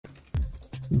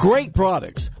Great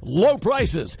products, low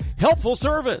prices, helpful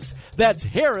service. That's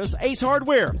Harris Ace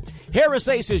Hardware. Harris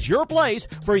Ace is your place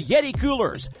for Yeti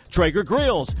coolers, Traeger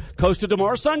grills, Costa de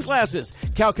Mar sunglasses,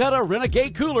 Calcutta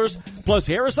Renegade coolers, plus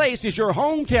Harris Ace is your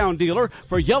hometown dealer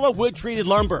for yellow wood treated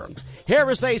lumber.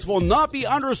 Harris Ace will not be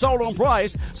undersold on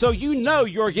price, so you know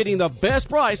you're getting the best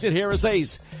price at Harris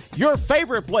Ace. Your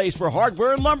favorite place for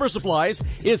hardware and lumber supplies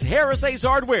is Harris Ace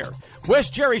Hardware,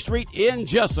 West Cherry Street in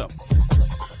Jesup.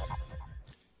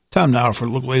 Time now for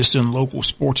the latest in local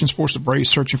sports. In sports, the Braves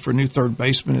searching for a new third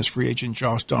baseman as free agent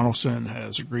Josh Donaldson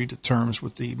has agreed to terms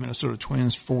with the Minnesota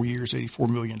Twins, 4 years, $84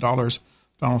 million.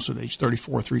 Donaldson, age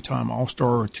 34, three-time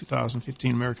All-Star,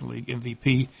 2015 American League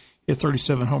MVP, hit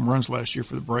 37 home runs last year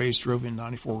for the Braves, drove in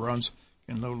 94 runs,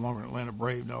 and no longer an Atlanta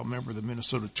Brave, now a member of the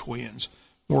Minnesota Twins.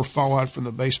 More fallout from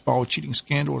the baseball cheating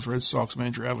scandal as Red Sox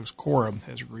manager Alex Cora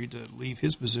has agreed to leave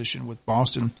his position with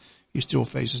Boston. He still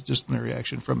faces disciplinary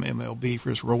action from MLB for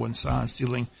his role in sign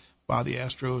stealing by the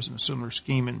Astros and a similar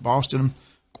scheme in Boston.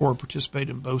 Cora participated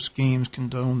in both schemes,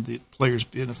 condoned the players'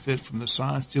 benefit from the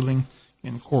sign stealing,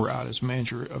 and Cora out as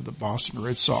manager of the Boston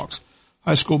Red Sox.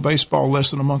 High school baseball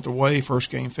less than a month away. First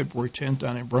game February 10th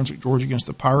down in Brunswick, Georgia against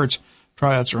the Pirates.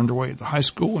 Tryouts are underway at the high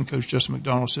school, and Coach Justin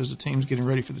McDonald says the team's getting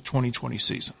ready for the 2020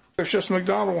 season. Coach Justin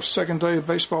McDonald, second day of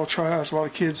baseball tryouts. A lot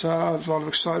of kids' eyes, a lot of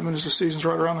excitement as the season's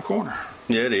right around the corner.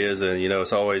 Yeah, it is, and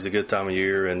it's always a good time of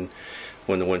year. And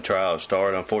when tryouts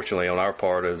start, unfortunately, on our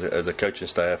part as a coaching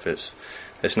staff, it's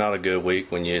not a good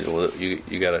week when you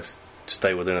got to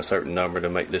stay within a certain number to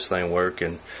make this thing work.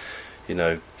 And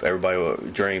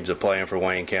everybody dreams of playing for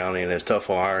Wayne County, and it's tough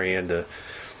on our end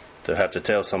to have to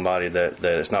tell somebody that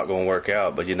it's not going to work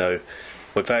out. But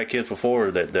we've had kids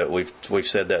before that we've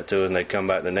said that to, and they come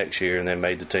back the next year and they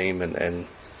made the team and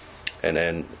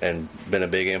been a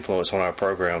big influence on our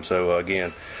program. So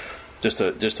again, just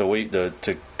a week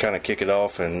to kind of kick it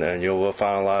off, and we'll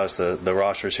finalize the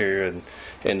rosters here and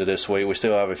into this week. We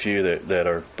still have a few that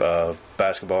are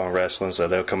basketball and wrestling, so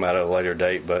they'll come out at a later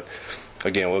date. But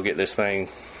again, we'll get this thing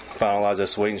finalized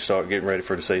this week and start getting ready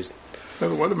for the season. The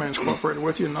weatherman's cooperated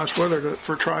with you. Nice weather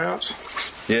for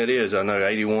tryouts. Yeah, it is. I know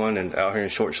 81 and out here in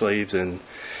short sleeves and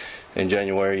in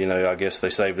January. I guess they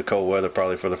saved the cold weather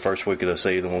probably for the first week of the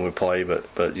season when we play, but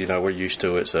we're used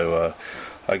to it. So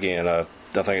again, I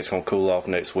think it's going to cool off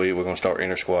next week. We're going to start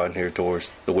inter-squadding here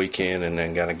towards the weekend and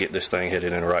then kind of get this thing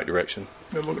headed in the right direction.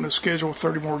 They're looking to schedule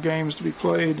 30 more games to be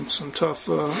played and some tough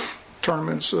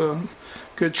tournaments.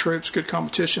 Good trips, good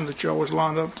competition that you always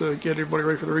lined up to get everybody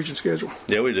ready for the region schedule.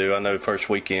 Yeah, we do. I know first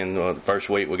week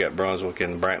we got Brunswick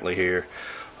and Brantley here,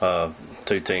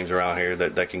 two teams around here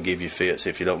that can give you fits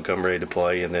if you don't come ready to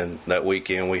play. And then that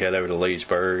weekend we head over to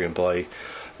Leesburg and play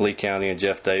Lee County and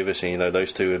Jeff Davis. And,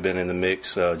 those two have been in the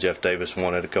mix. Jeff Davis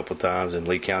won it a couple of times, and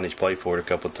Lee County's played for it a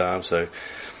couple of times. So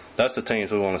that's the teams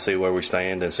we want to see where we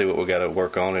stand and see what we got to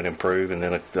work on and improve. And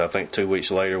then I think 2 weeks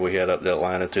later we head up to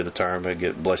Atlanta to the tournament,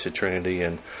 get Blessed Trinity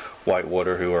and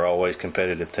Whitewater, who are always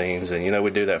competitive teams. And we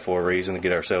do that for a reason, to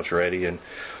get ourselves ready and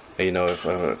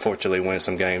fortunately win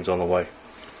some games on the way.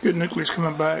 Good nucleus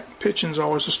coming back. Pitching's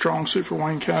always a strong suit for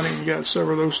Wayne County, and you got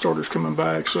several of those starters coming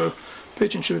back, so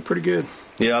pitching should be pretty good.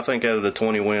 Yeah, I think out of the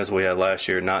 20 wins we had last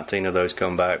year, 19 of those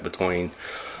come back between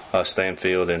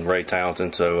Stanfield and Ray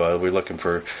Townsend. So we're looking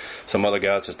for some other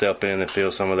guys to step in and fill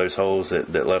some of those holes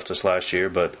that left us last year.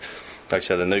 But like I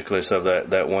said, the nucleus of that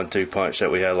 1-2 punch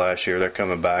that we had last year, they're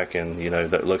coming back, and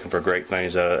they're looking for great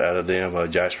things out of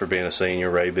them. Jasper being a senior,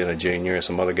 Ray being a junior, and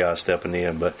some other guys stepping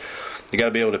in. But you got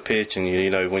to be able to pitch, and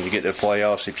when you get to the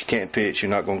playoffs, if you can't pitch, you're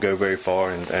not going to go very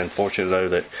far. And fortunate though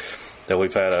that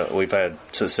we've had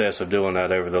success of doing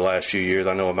that over the last few years.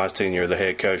 I know in my tenure as the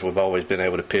head coach, we've always been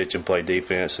able to pitch and play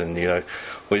defense, and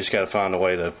we just got to find a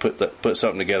way to put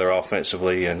something together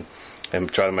offensively and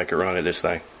try to make it run at this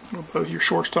thing. Well, both your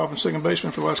shortstop and second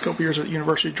baseman for the last couple of years at the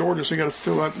University of Georgia, so you got to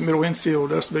fill out the middle infield.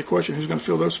 That's the big question: who's going to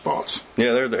fill those spots?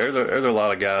 Yeah, there's a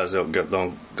lot of guys that are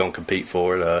going to compete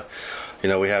for it.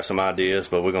 We have some ideas,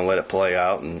 but we're going to let it play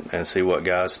out and see what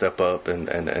guys step up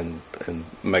and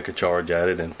make a charge at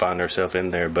it and find ourselves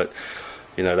in there. But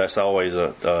that's always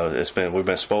we've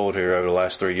been spoiled here over the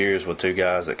last 3 years with two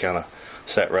guys that kind of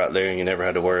sat right there, and you never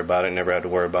had to worry about it. Never had to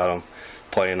worry about them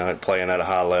playing at a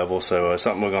high level. So it's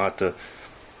something we're going to have to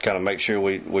kind of make sure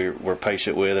we're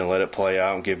patient with and let it play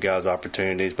out and give guys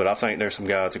opportunities. But I think there's some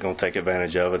guys that are going to take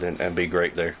advantage of it and be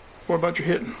great there. What about your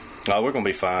hitting? We're going to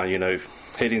be fine.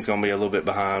 Hitting's going to be a little bit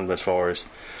behind as far as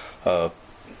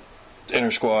inter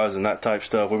squads and that type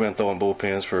stuff. We've been throwing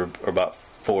bullpens for about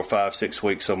 4, 5, 6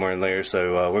 weeks, somewhere in there.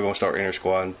 So we're going to start inter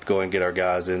squad and go and get our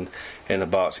guys in the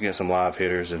box against some live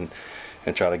hitters and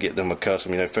try to get them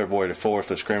accustomed. February the 4th,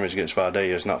 the scrimmage against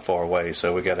Vidalia is not far away,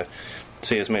 so we got to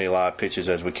see as many live pitches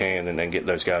as we can and then get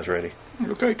those guys ready.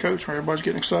 Okay, Coach, everybody's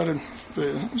getting excited.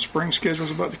 The spring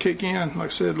schedule's about to kick in. Like I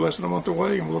said, less than a month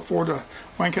away, and we look forward to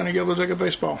Wayne County Yellow Jacket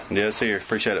baseball. Yeah, it's here.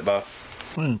 Appreciate it, Bob.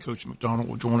 And Coach McDonald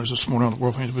will join us this morning on the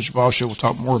World Famous Butcher Bob Show. We'll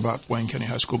talk more about Wayne County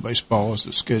High School baseball as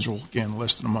the schedule, again,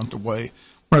 less than a month away.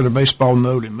 One other baseball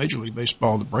note, in Major League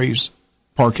Baseball, the Braves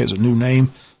Park has a new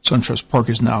name. SunTrust Park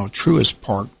is now Truist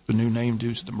Park, the new name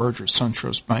due to the merger of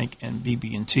SunTrust Bank and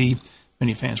BB&T.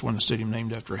 Many fans want the stadium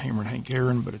named after Hammer and Hank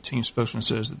Aaron, but a team spokesman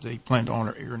says that they plan to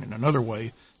honor Aaron in another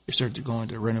way. They said they're going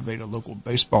to renovate a local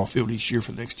baseball field each year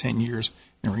for the next 10 years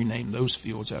and rename those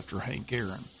fields after Hank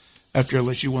Aaron. After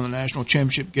LSU won the national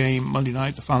championship game Monday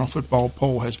night, the final football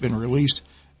poll has been released.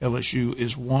 LSU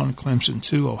is 1, Clemson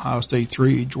 2, Ohio State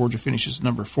 3, Georgia finishes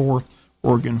number 4,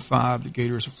 Oregon 5, the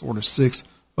Gators of Florida 6,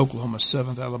 Oklahoma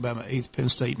 7th, Alabama 8th, Penn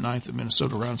State 9th, and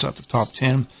Minnesota rounds out the top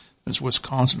 10. It's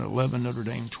Wisconsin 11, Notre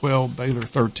Dame 12, Baylor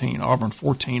 13, Auburn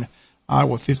 14,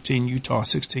 Iowa 15, Utah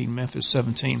 16, Memphis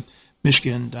 17,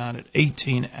 Michigan down at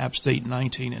 18, App State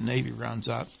 19, and Navy rounds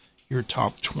out your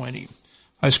top 20.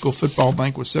 High school football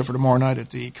banquet set for tomorrow night at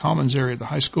the Commons area of the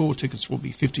high school. Tickets will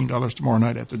be $15 tomorrow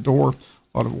night at the door.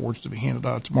 A lot of awards to be handed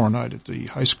out tomorrow night at the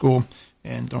high school.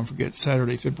 And don't forget,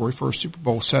 Saturday, February 1st, Super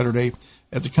Bowl Saturday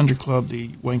at the Country Club, the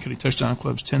Wayne County Touchdown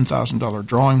Club's $10,000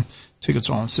 drawing. Tickets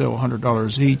on sale,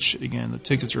 $100 each. Again, the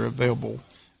tickets are available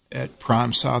at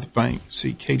Prime South Bank.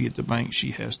 See Katie at the bank.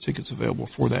 She has tickets available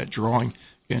for that drawing.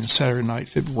 Again, Saturday night,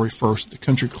 February 1st, at the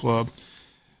Country Club.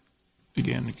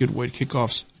 Again, a good way to kick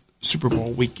off Super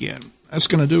Bowl weekend. That's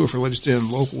going to do it for latest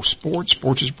in local sports.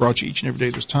 Sports is brought to you each and every day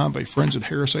this time by friends at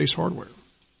Harris Ace Hardware.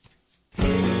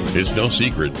 It's no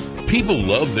secret, people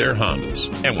love their Hondas.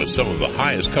 And with some of the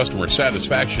highest customer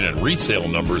satisfaction and resale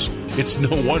numbers, it's no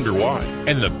wonder why.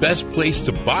 And the best place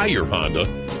to buy your Honda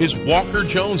is Walker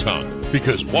Jones Honda.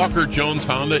 Because Walker Jones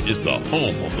Honda is the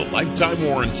home of the lifetime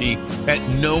warranty at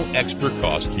no extra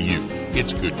cost to you.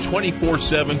 It's good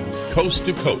 24/7, coast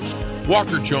to coast.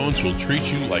 Walker Jones will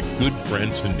treat you like good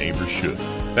friends and neighbors should.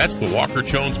 That's the Walker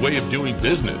Jones way of doing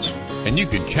business. And you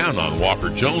can count on Walker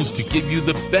Jones to give you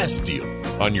the best deal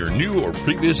on your new or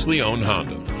previously owned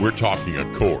Honda. We're talking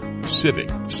Accord, Civic,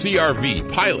 CR-V,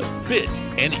 Pilot, Fit,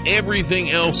 and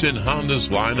everything else in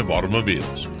Honda's line of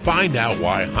automobiles. Find out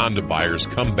why Honda buyers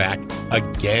come back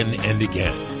again and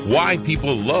again. Why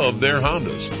people love their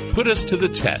Hondas. Put us to the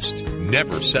test.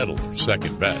 Never settle for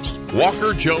second best.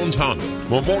 Walker Jones Honda,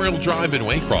 Memorial Drive in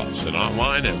Waycross, and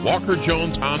online at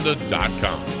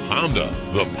walkerjoneshonda.com. Honda,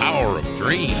 the power of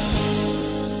dreams.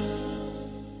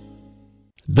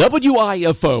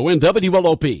 WIFO and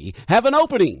WLOP have an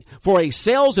opening for a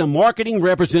sales and marketing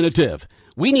representative.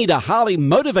 We need a highly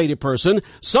motivated person,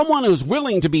 someone who's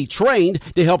willing to be trained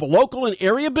to help local and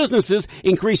area businesses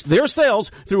increase their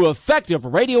sales through effective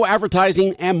radio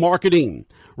advertising and marketing.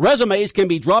 Resumes can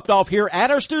be dropped off here at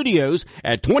our studios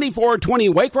at 2420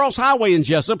 Waycross Highway in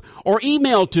Jesup or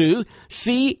email to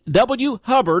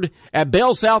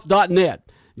cwhubbard@bellsouth.net.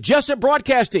 Jesup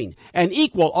Broadcasting, an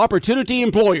equal opportunity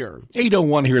employer.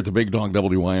 8:01 here at the Big Dog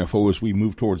WIFO as we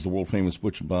move towards the world-famous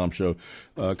Butch and Bomb Show.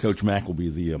 Coach Mack will be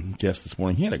the guest this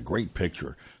morning. He had a great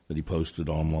picture that he posted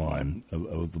online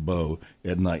of the bow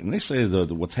at night. And they say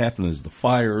that what's happened is the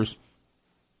fires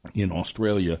in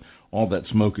Australia, all that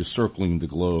smoke is circling the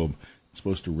globe. It's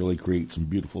supposed to really create some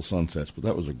beautiful sunsets. But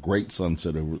that was a great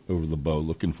sunset over the bow.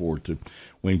 Looking forward to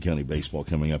Wayne County baseball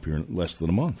coming up here in less than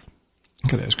a month. I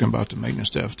could ask him about the maintenance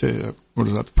staff, too. What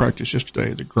was out to practice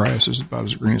yesterday? The grass is about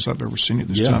as green as I've ever seen it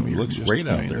this time of year. It looks great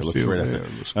out there.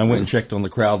 I went and checked on the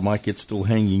crowd. Mike, it's still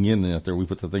hanging in out there. We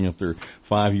put the thing up there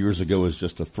 5 years ago as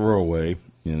just a throwaway,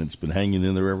 and it's been hanging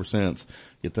in there ever since.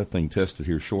 Get that thing tested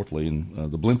here shortly,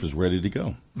 and the blimp is ready to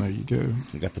go. There you go.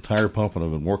 We got the tire pump, and I've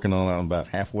been working on it about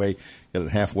halfway, got it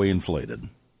halfway inflated.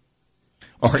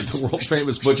 All right, the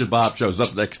world-famous Butch and Bob Show is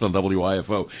up next on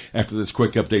WIFO after this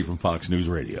quick update from Fox News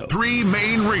Radio. 3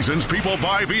 main reasons people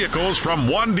buy vehicles from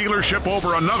one dealership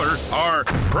over another are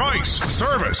price,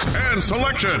 service, and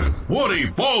selection. Woody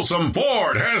Folsom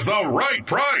Ford has the right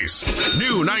price.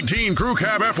 New 19 Crew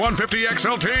Cab F-150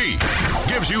 XLT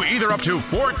gives you either up to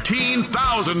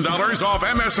 $14,000 off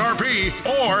MSRP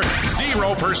or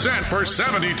 0% for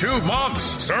 72 months.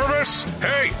 Service?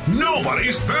 Hey,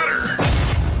 nobody's better.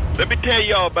 Let me tell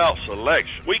y'all about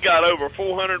selection. We got over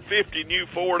 450 new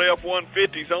Ford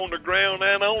F-150s on the ground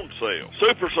and on sale.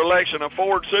 Super selection of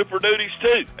Ford Super Duties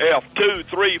too. F2,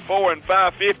 3, 4, and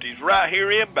 550s right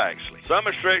here in Baxley. Some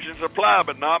restrictions apply,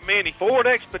 but not many. Ford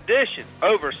Expedition,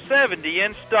 over 70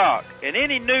 in stock, and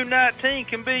any new 19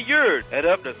 can be yours at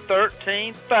up to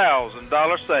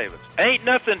 $13,000 savings. Ain't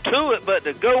nothing to it but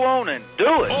to go on and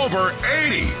do it. Over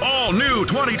 80 all-new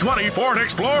 2020 Ford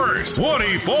Explorers.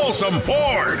 Woody Folsom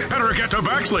Ford. Better get to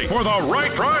Bexley for the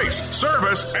right price,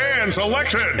 service, and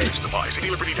selection.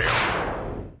 Dealer for details.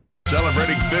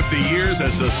 Celebrating 50 years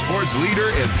as the sports leader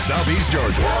in Southeast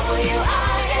Georgia.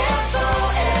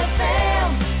 WIFO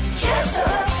FM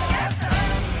Jesup.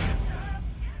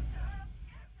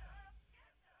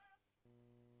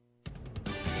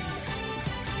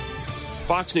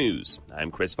 Fox News,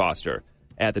 I'm Chris Foster.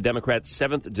 At the Democrats'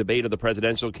 7th debate of the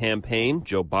presidential campaign,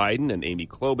 Joe Biden and Amy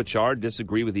Klobuchar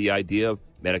disagree with the idea of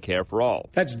Medicare for all.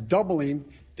 That's doubling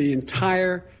the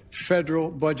entire federal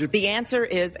budget. The answer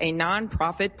is a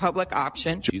nonprofit public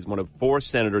option. She's one of 4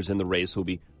 senators in the race who will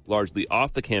be largely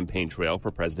off the campaign trail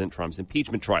for President Trump's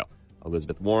impeachment trial.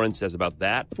 Elizabeth Warren says about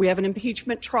that. If we have an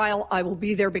impeachment trial, I will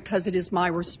be there because it is my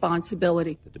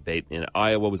responsibility. The debate in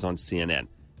Iowa was on CNN.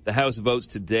 The House votes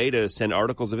today to send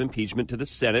articles of impeachment to the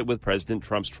Senate, with President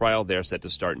Trump's trial there set to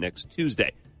start next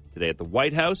Tuesday. Today at the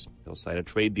White House, they'll sign a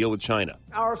trade deal with China.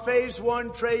 Our Phase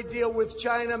 1 trade deal with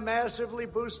China massively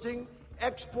boosting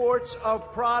exports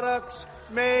of products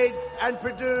made and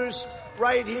produced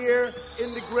right here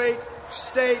in the great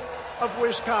state of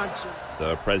Wisconsin.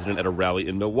 The president at a rally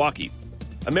in Milwaukee.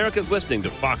 America's listening to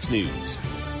Fox News.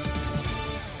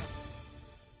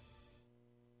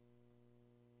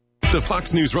 The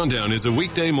Fox News Rundown is a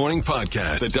weekday morning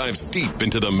podcast that dives deep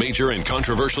into the major and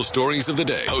controversial stories of the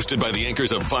day. Hosted by the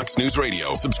anchors of Fox News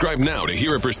Radio. Subscribe now to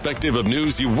hear a perspective of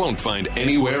news you won't find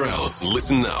anywhere else.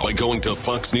 Listen now by going to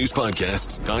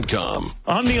foxnewspodcasts.com.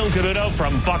 I'm Neil Garudo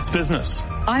from Fox Business.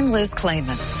 I'm Liz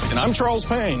Clayman. And I'm Charles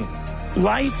Payne.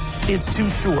 Life is too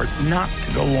short not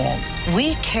to go long.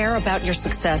 We care about your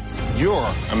success. Your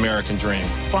American dream.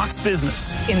 Fox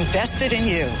Business. Invested in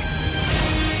you.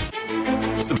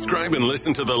 Subscribe and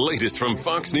listen to the latest from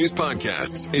Fox News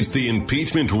podcasts. It's the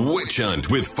Impeachment Witch Hunt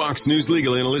with Fox News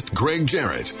legal analyst Greg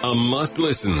Jarrett. A must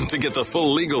listen to get the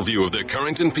full legal view of the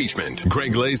current impeachment.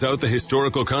 Greg lays out the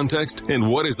historical context and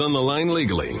what is on the line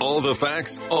legally. All the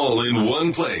facts, all in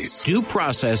one place. Due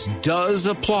process does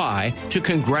apply to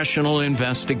congressional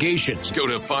investigations. Go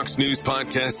to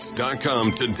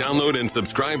foxnewspodcasts.com to download and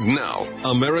subscribe now.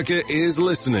 America is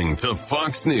listening to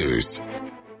Fox News.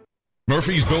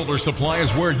 Murphy's Builder Supply is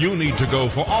where you need to go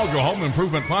for all your home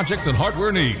improvement projects and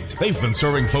hardware needs. They've been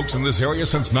serving folks in this area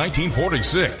since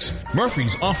 1946.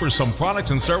 Murphy's offers some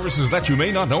products and services that you may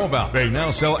not know about. They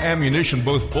now sell ammunition,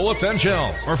 both bullets and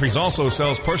shells. Murphy's also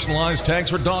sells personalized tags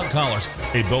for dog collars.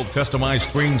 They build customized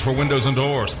screens for windows and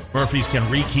doors. Murphy's can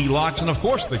rekey locks, and of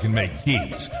course they can make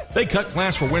keys. They cut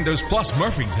glass for windows, plus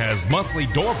Murphy's has monthly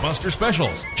doorbuster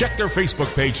specials. Check their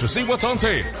Facebook page to see what's on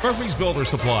sale. Murphy's Builder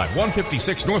Supply,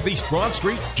 156 Northeast Broad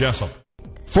Street, Jesup.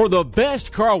 For the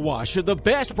best car wash at the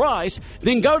best price,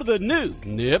 then go to the new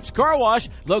Nips Car Wash,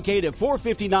 located at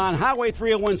 459 Highway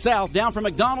 301 South, down from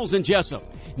McDonald's in Jesup.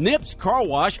 Nips Car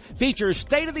Wash features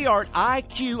state-of-the-art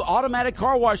IQ automatic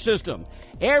car wash system.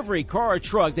 Every car or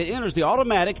truck that enters the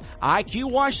automatic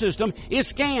IQ wash system is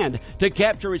scanned to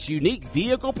capture its unique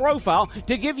vehicle profile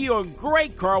to give you a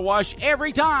great car wash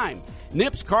every time.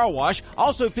 Nips Car Wash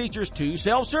also features 2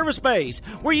 self-service bays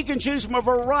where you can choose from a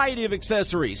variety of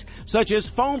accessories such as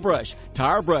foam brush,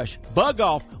 tire brush, bug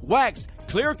off, wax,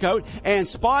 clear coat, and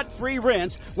spot-free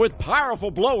rinse with powerful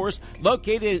blowers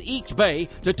located in each bay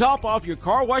to top off your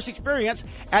car wash experience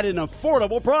at an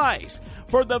affordable price.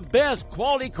 For the best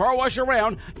quality car wash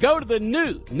around, go to the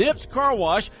new Nips Car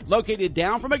Wash, located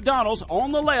down from McDonald's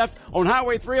on the left on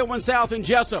Highway 301 South in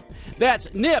Jesup.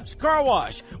 That's Nips Car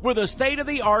Wash with a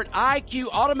state-of-the-art IQ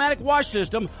automatic wash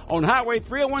system on Highway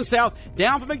 301 South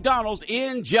down from McDonald's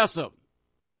in Jesup.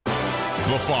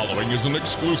 The following is an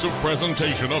exclusive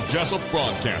presentation of Jesup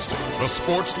Broadcasting, the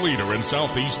sports leader in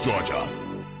Southeast Georgia.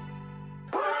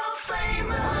 World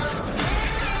famous.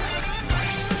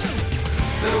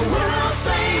 The world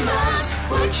famous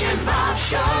Butch and Bob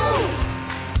Show.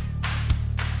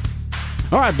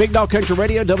 All right, Big Dog Country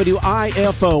Radio,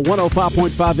 WIFO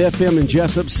 105.5 FM in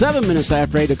Jesup, 7 minutes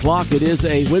after 8 o'clock. It is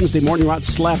a Wednesday morning, right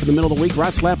slap in the middle of the week,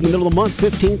 right slap in the middle of the month,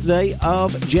 15th day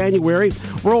of January.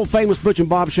 World famous Butch and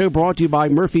Bob Show, brought to you by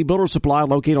Murphy Builder Supply,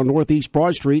 located on Northeast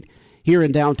Broad Street here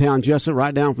in downtown Jesup,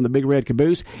 right down from the Big Red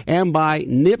Caboose, and by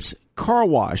Nips Car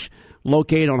Wash,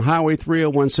 located on Highway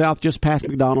 301 South, just past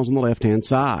McDonald's on the left-hand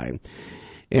side.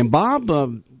 And Bob,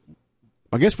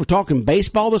 I guess we're talking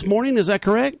baseball this morning. Is that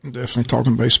correct? Definitely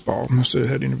talking baseball. I said I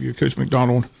had to interview Coach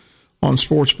McDonald on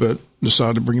sports, but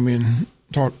decided to bring him in,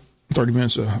 talk 30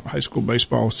 minutes of high school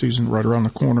baseball season right around the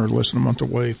corner, less than a month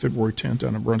away, February 10th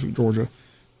down in Brunswick, Georgia.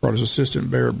 Brought his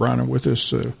assistant, Barrett Browning, with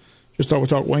us. Just thought we'd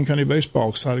talk Wayne County baseball.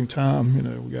 Exciting time.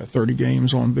 We got 30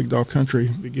 games on Big Dog Country,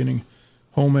 beginning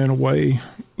home and away.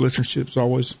 Listenership's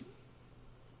always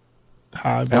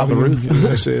high. Out the roof.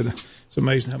 Like I said, it's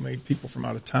amazing how many people from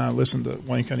out of town listen to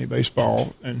Wayne County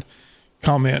baseball and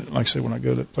comment. Like I said, when I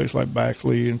go to a place like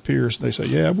Baxley and Pierce, they say,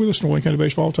 yeah, we listen to Wayne County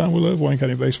baseball all the time. We love Wayne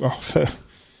County baseball.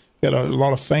 Got a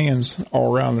lot of fans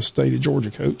all around the state of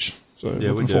Georgia, Coach. So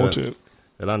looking forward to it.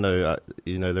 And I know,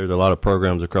 there's a lot of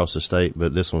programs across the state,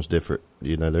 but this one's different.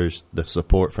 There's the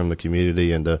support from the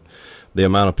community and the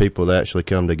amount of people that actually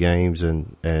come to games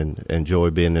and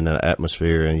enjoy being in that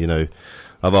atmosphere. And,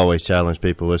 I've always challenged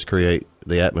people, let's create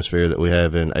the atmosphere that we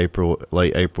have in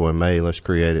late April and May. Let's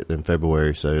create it in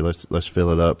February. So let's fill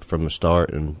it up from the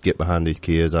start and get behind these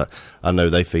kids. I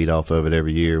know they feed off of it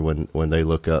every year when they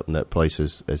look up and that place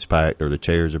is packed or the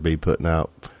chairs are being put out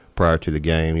prior to the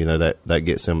game. That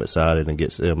gets them excited and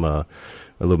gets them a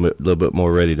little bit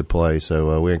more ready to play.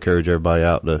 So we encourage everybody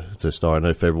out to start. I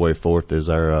know February 4th is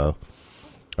our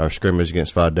scrimmage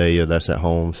against Vidalia. That's at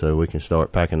home, so we can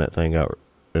start packing that thing out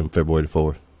in February the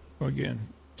 4th. Again,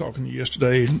 talking to you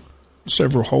yesterday,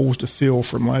 several holes to fill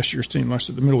from last year's team. Like I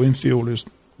said, the middle infield is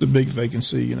the big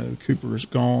vacancy. Cooper is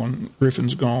gone,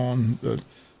 Griffin's gone.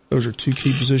 Those are two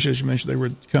key positions. As you mentioned, they were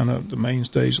kind of the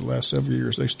mainstays the last several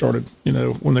years. They started,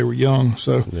 when they were young.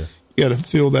 So you got to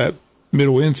fill that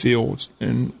middle infield.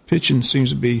 And pitching seems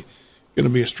to be going to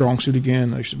be a strong suit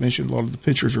again. I should mention a lot of the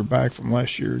pitchers are back from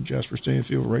last year. Jasper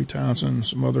Stanfield, Ray Townsend,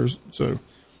 some others. So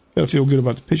got to feel good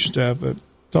about the pitching staff. But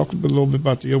talk a little bit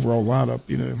about the overall lineup,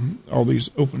 all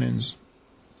these openings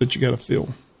that you got to fill.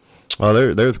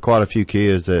 Well, there's quite a few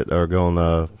kids that are going,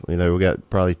 we got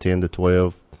probably 10 to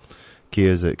 12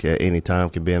 kids that at any time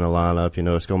can be in a lineup.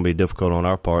 It's going to be difficult on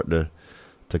our part to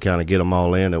kind of get them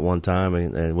all in at one time,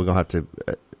 and we're going to have to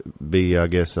be, I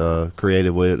guess,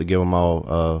 creative with it to give them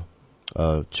all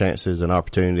chances and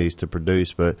opportunities to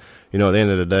produce. But, at the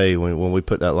end of the day, when we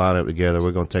put that lineup together,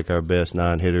 we're going to take our best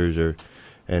 9 hitters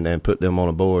and put them on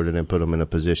a board and then put them in a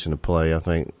position to play. I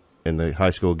think in the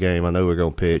high school game, I know we're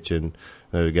going to pitch, and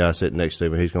the guy sitting next to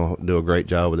me, he's going to do a great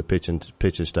job with the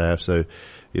pitching staff. So,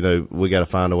 we got to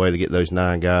find a way to get those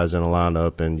 9 guys in a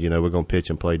lineup, and we're going to pitch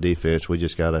and play defense. We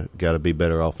just got to be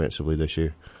better offensively this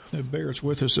year. Barrett's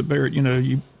with us. Barrett,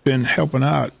 you've been helping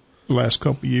out the last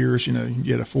couple of years. You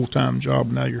had a full-time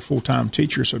job. Now you're a full-time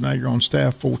teacher, so now you're on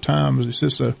staff full-time.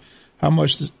 How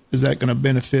much is that going to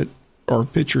benefit our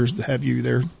pitchers to have you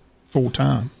there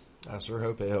full-time? I sure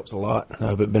hope it helps a lot. I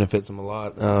hope it benefits them a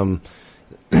lot.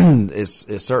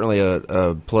 It's certainly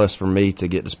a plus for me to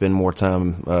get to spend more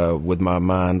time with my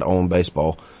mind on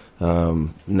baseball.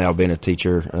 Now being a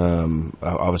teacher, I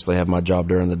obviously have my job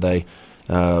during the day,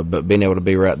 but being able to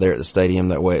be right there at the stadium,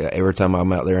 that way every time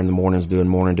I'm out there in the mornings doing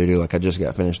morning duty like I just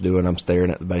got finished doing, I'm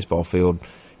staring at the baseball field.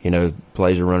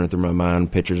 Plays are running through my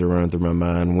mind, pitchers are running through my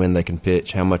mind, when they can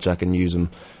pitch, how much I can use them.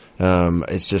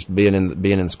 It's just being in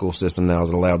the school system now has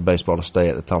allowed baseball to stay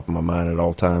at the top of my mind at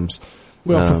all times.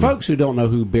 Well, for folks who don't know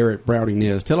who Barrett Browning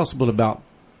is, tell us a little about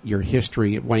your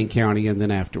history at Wayne County and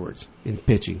then afterwards in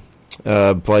pitching.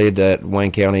 Played at Wayne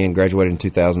County and graduated in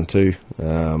 2002.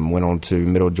 Went on to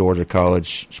Middle Georgia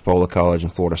College, Chipola College,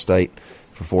 and Florida State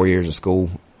for 4 years of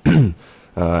school.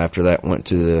 After that, went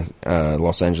to the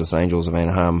Los Angeles Angels of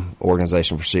Anaheim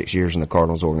organization for 6 years and the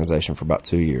Cardinals organization for about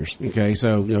 2 years. Okay,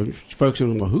 so folks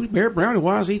who well, who's Barrett Browning?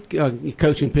 Why is he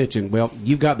coaching pitching? Well,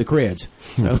 you've got the creds.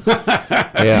 So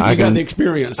yeah, you got the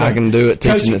experience. I can do it.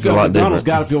 Teaching is a lot different. Donald's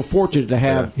got to feel fortunate to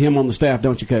have him on the staff,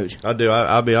 don't you, Coach? I do.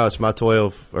 I'll be honest. My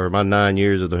 9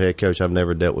 years as the head coach, I've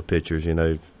never dealt with pitchers.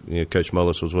 Coach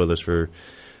Mullis was with us for,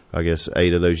 I guess,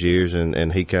 8 of those years,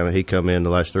 and he come in the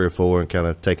last 3 or 4 and kind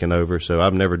of taken over. So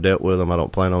I've never dealt with them. I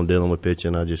don't plan on dealing with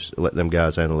pitching. I just let them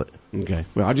guys handle it. Okay.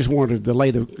 Well, I just wanted to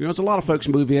lay there's a lot of folks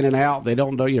move in and out. They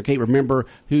don't know, can't remember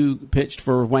who pitched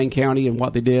for Wayne County and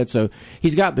what they did. So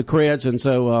he's got the creds, and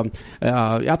so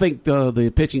I think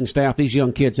the pitching staff, these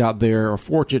young kids out there, are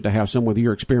fortunate to have some with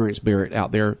your experience, Barrett,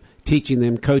 out there teaching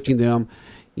them, coaching them.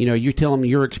 You tell them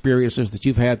your experiences that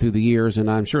you've had through the years, and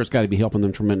I'm sure it's got to be helping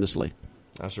them tremendously.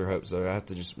 I sure hope so. I have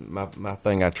to just my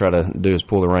thing I try to do is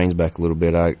pull the reins back a little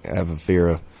bit. I have a fear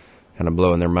of kind of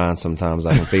blowing their mind sometimes.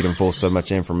 I can feed them full of so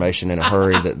much information in a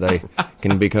hurry that they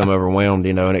can become overwhelmed,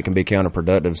 and it can be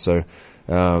counterproductive. So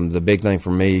the big thing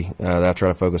for me that I try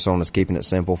to focus on is keeping it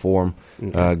simple for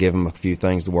them, give them a few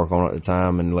things to work on at the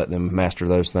time, and let them master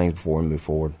those things before we move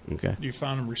forward. Okay. Do you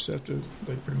find them receptive?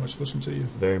 They pretty much listen to you?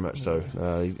 Very much so.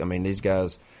 These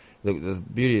guys, the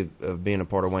beauty of being a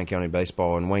part of Wayne County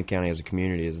baseball and Wayne County as a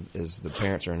community is the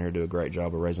parents are in here do a great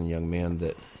job of raising young men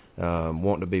that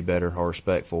want to be better, are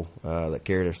respectful, that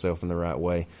carry themselves in the right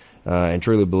way, and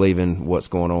truly believe in what's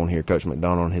going on here. Coach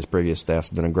McDonald and his previous staff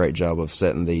have done a great job of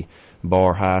setting the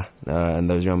bar high, and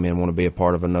those young men want to be a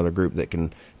part of another group that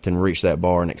can reach that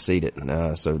bar and exceed it.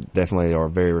 So definitely they are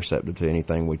very receptive to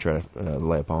anything we try to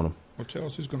lay upon them. Well, tell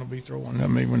us who's going to be throwing. I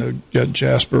mean, when they got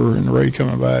Jasper and Ray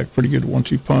coming back, pretty good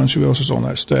 1-2 punch. Who else is on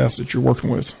that staff that you're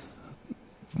working with?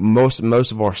 Most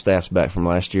of our staff's back from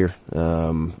last year,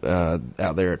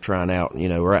 out there trying out. You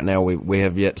know, right now we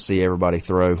have yet to see everybody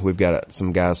throw. We've got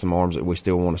some guys, some arms that we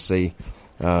still want to see.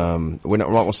 We're not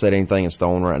going to set anything in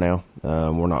stone right now.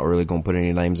 We're not really going to put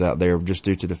any names out there just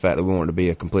due to the fact that we want it to be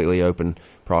a completely open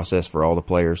process for all the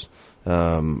players.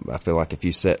 I feel like if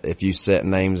you set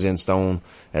names in stone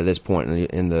at this point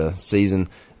in the season,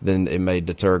 then it may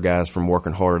deter guys from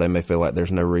working harder. They may feel like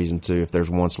there's no reason to if there's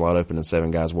one slot open and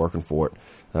 7 guys working for it.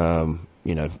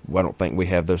 You know, I don't think we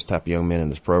have those type of young men in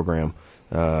this program.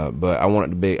 But I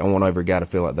want every guy to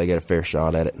feel like they get a fair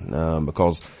shot at it.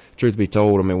 Because truth be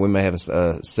told, I mean, we may have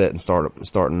a set and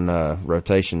starting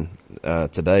rotation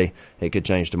today. It could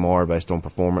change tomorrow based on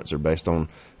performance or based on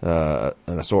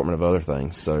an assortment of other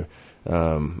things. So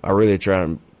I really try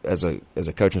to, as a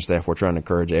coaching staff, we're trying to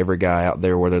encourage every guy out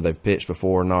there, whether they've pitched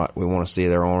before or not. We want to see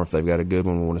their arm. If they've got a good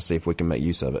one, we want to see if we can make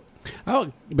use of it.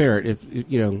 Oh, Barrett,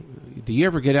 do you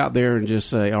ever get out there and just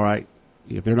say, all right,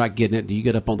 if they're not getting it, do you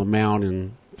get up on the mound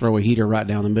and throw a heater right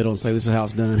down the middle and say, this is how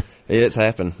it's done? It's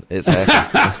happened.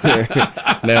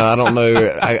 Now, I don't know.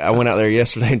 I went out there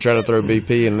yesterday and tried to throw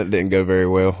BP, and it didn't go very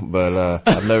well. But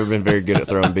I've never been very good at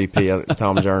throwing BP.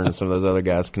 Tom Jern and some of those other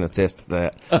guys can attest to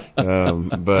that.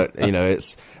 But, you know,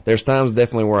 there's times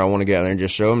definitely where I want to get out there and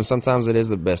just show them. And sometimes it is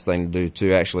the best thing to do,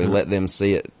 to actually let them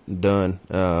see it done.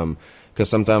 Because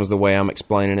sometimes the way I'm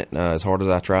explaining it, as hard as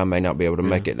I try, I may not be able to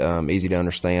make it easy to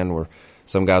understand, where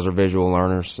some guys are visual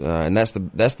learners, and that's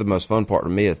the most fun part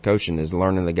of me of coaching, is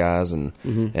learning the guys and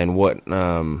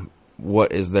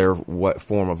what is their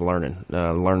form of learning,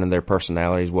 learning their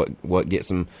personalities, what gets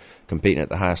them competing at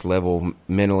the highest level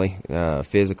mentally,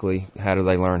 physically. How do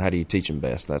they learn? How do you teach them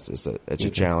best? It's a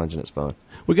challenge, and it's fun.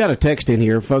 We got a text in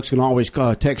here. Folks can always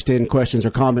text in questions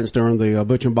or comments during the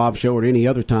Butch and Bob Show or at any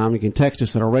other time. You can text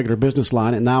us at our regular business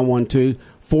line at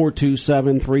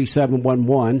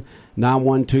 912-427-3711.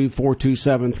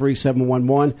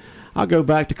 912-427-3711. I'll go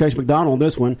back to Coach McDonald on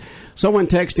this one. Someone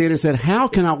texted in and said, how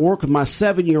can I work with my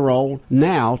 7-year-old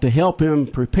now to help him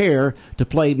prepare to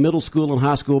play middle school and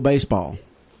high school baseball?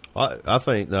 I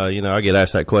think, I get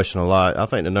asked that question a lot. I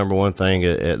think the number one thing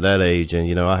at that age,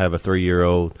 and, I have a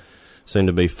 3-year-old, soon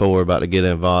to be 4, about to get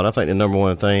involved. I think the number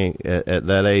one thing at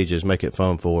that age is make it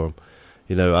fun for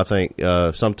them. I think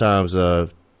sometimes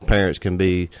parents can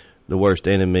be the worst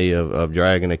enemy of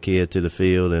dragging a kid to the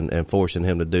field and forcing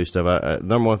him to do stuff.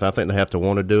 Number one thing, I think they have to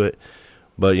want to do it.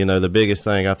 But, the biggest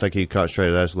thing I think you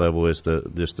concentrate at this level is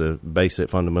just the basic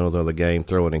fundamentals of the game,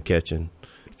 throwing and catching,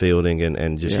 fielding,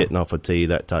 and just hitting off a tee,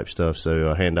 that type stuff.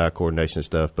 So hand-eye coordination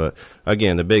stuff. But,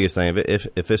 again, the biggest thing,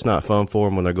 if it's not fun for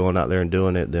them when they're going out there and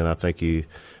doing it, then I think it's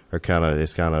kind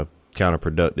of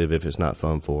counterproductive if it's not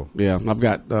fun for them. Yeah, I've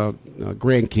got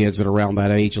grandkids that are around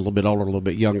that age, a little bit older, a little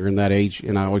bit younger in that age,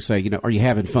 and I always say, are you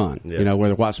having fun? Yeah.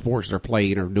 Whether what sports they're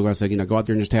playing or do I say, go out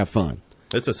there and just have fun.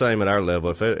 It's the same at our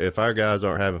level. If our guys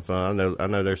aren't having fun, I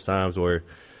know there's times where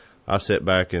I sit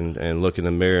back and look in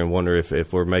the mirror and wonder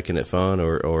if we're making it fun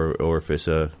or if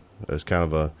it's kind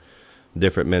of a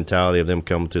different mentality of them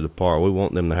coming to the park. We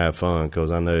want them to have fun,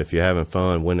 because I know if you're having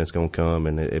fun, winning's going to come,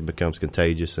 and it becomes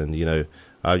contagious. And,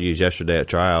 I'll use yesterday at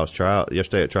tryouts.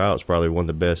 Yesterday at tryouts probably one of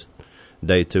the best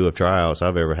day 2 of tryouts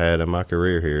I've ever had in my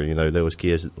career here. There was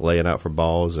kids laying out for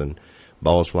balls and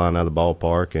balls flying out of the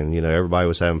ballpark, and everybody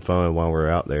was having fun while we were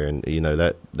out there, and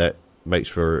that makes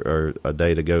for a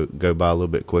day to go by a little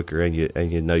bit quicker, and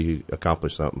you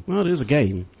accomplished something. Well, it is a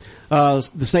game. The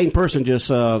same person just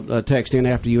texted in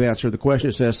after you answered the question.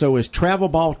 It says, so is travel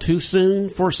ball too soon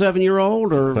for a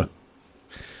 7-year-old, or?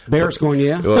 Barrett's going,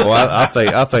 yeah. Well, I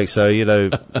think so.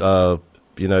 The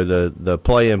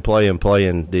playing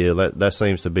deal, that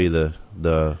seems to be the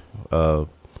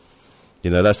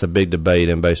that's the big debate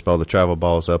in baseball. The travel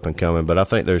ball's up and coming, but I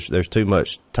think there's too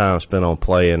much time spent on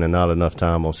playing and not enough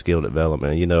time on skill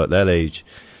development. At that age,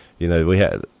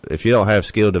 if you don't have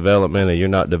skill development and you're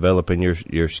not developing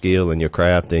your skill and your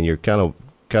craft, then you're kind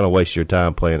of waste your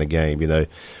time playing a game.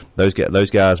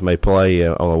 Those guys may play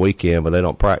on a weekend, but they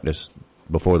don't practice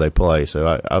before they play. So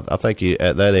I think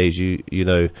at that age, we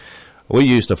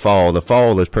use the fall. The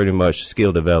fall is pretty much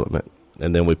skill development.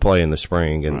 then we play in the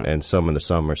spring and some in the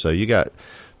summer. So you got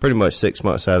pretty much 6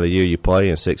 months out of the year you play,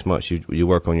 and 6 months you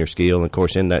work on your skill. And of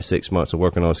course, in that 6 months of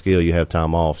working on skill, you have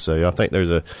time off. So I think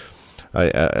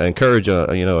I encourage a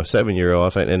 7-year-old. I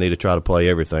think they need to try to play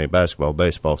everything: basketball,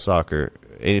 baseball, soccer,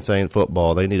 anything,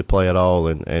 football. They need to play it all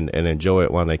and enjoy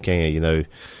it when they can. You know,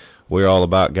 we're all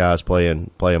about guys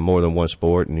playing more than one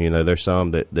sport, and there's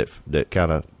some that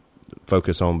kind of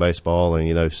focus on baseball,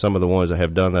 and some of the ones that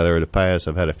have done that over the past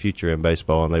have had a future in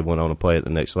baseball, and they went on to play at the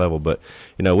next level. But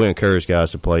we encourage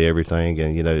guys to play everything,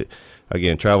 and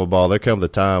again, travel ball. There comes the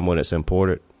time when it's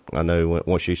important. I know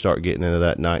once you start getting into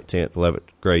that 9th, 10th, 11th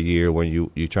grade year when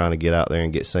you're trying to get out there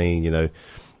and get seen,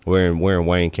 we're in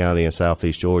Wayne County in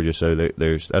southeast Georgia, so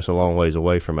that's a long ways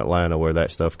away from Atlanta where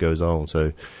that stuff goes on.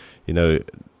 So,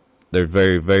 there's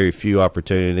very, very few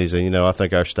opportunities, and I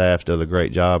think our staff does a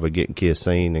great job of getting kids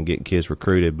seen and getting kids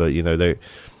recruited. But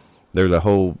they're the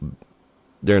whole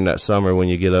during that summer when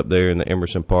you get up there in the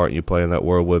Emerson Park and you play in that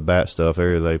Worldwood bat stuff.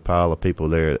 There's a pile of people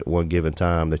there at one given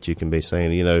time that you can be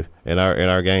seen. In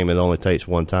our game, it only takes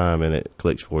one time and it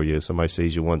clicks for you. Somebody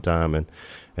sees you one time, and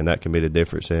that can be the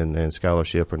difference in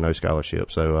scholarship or no scholarship.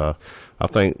 So I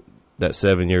think that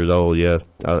 7 years old,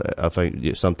 I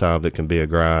think sometimes it can be a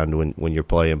grind when you're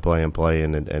playing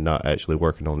and not actually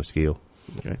working on the skill.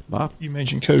 Okay, Bob, you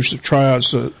mentioned, Coach, the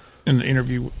tryouts in the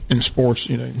interview in sports.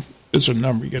 It's a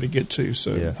number you got to get to.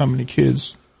 So how many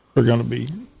kids are going to be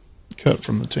cut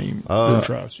from the team during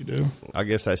tryouts you do? I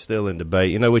guess that's still in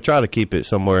debate. We try to keep it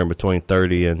somewhere in between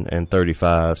 30 and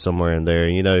 35, somewhere in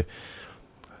there.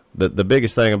 The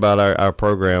biggest thing about our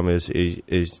program is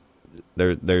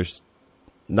there's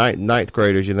ninth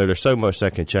graders. There's so much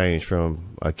that can change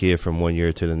from a kid from one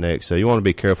year to the next. So you want to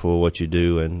be careful with what you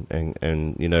do, and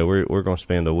we're going to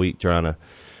spend a week trying to,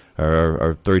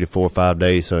 or 3 to 4 or 5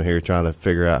 days on here trying to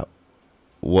figure out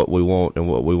what we want and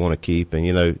what we want to keep.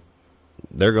 And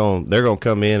they're going to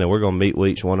come in, and we're going to meet with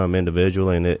each one of them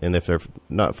individually. And if they're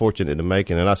not fortunate to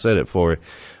make it, and I said it for you,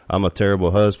 I'm a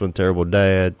terrible husband, terrible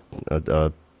dad.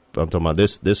 I'm talking about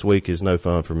this week is no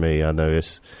fun for me. I know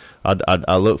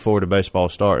I look forward to baseball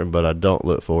starting, but I don't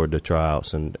look forward to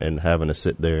tryouts and having to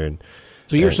sit there and.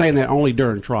 So you're saying that only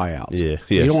during tryouts? Yeah. Yes.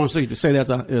 You don't want to say that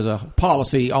as a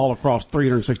policy all across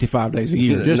 365 days a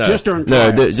year, just during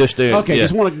tryouts? No, just during. Okay,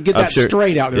 just want to get that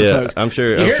straight out there, folks. I'm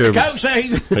sure. You hear the coach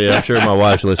says. Yeah, I'm sure my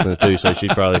wife's listening too, so she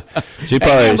probably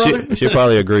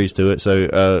agrees to it.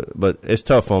 So, but it's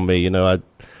tough on me.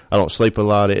 I don't sleep a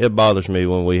lot. It bothers me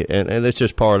when and it's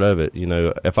just part of it.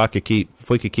 If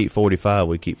we could keep 45,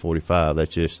 we keep 45.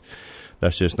 That's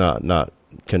just not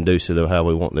conducive of how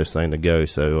we want this thing to go.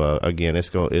 So again,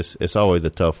 it's always a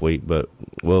tough week, but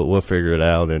we'll figure it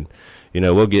out, and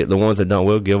we'll get the ones that don't.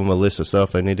 We'll give them a list of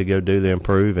stuff they need to go do to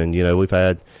improve. And we've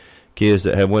had kids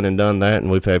that have went and done that,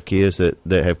 and we've had kids that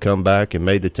have come back and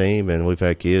made the team, and we've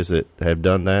had kids that have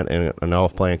done that and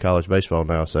off playing college baseball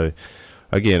now. So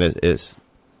again,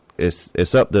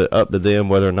 it's up to them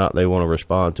whether or not they want to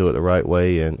respond to it the right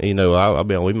way. And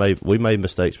we made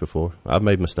mistakes before. I've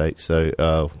made mistakes,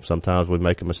 so sometimes we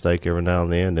make a mistake every now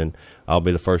and then, and I'll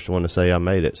be the first one to say I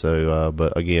made it. So,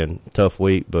 but again, tough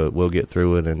week, but we'll get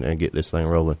through it and get this thing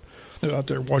rolling. Out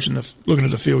there looking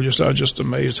at the field, I was just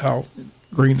amazed how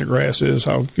green the grass is,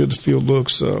 how good the field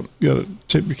looks. You got to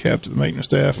tip your cap to the maintenance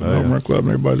staff and the home run club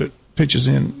and everybody that pitches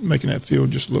in, making that field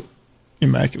just look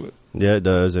immaculate. Yeah, it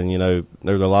does, and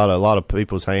there's a lot of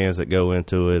people's hands that go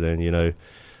into it, and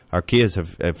our kids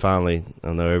have finally,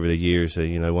 I know over the years,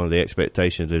 one of the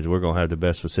expectations is we're going to have the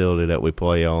best facility that we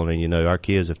play on, and our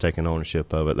kids have taken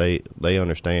ownership of it. They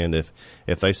understand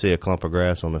if they see a clump of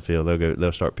grass on the field,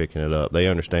 they'll start picking it up. They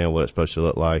understand what it's supposed to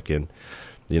look like, and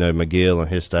McGill and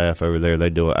his staff over there, they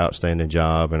do an outstanding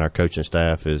job, and our coaching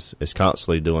staff is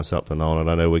constantly doing something on it.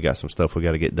 I know we got some stuff we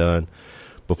got to get done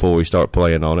before we start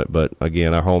playing on it. But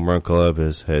again, our home run club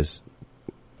has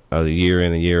year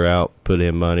in and year out put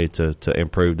in money to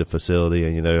improve the facility.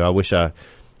 And I wish that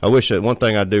one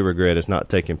thing I do regret is not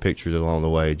taking pictures along the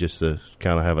way, just to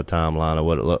kind of have a timeline of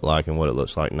what it looked like and what it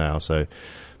looks like now. So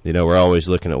we're always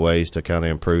looking at ways to kind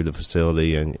of improve the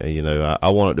facility, and I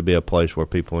want it to be a place where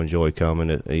people enjoy coming.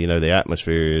 The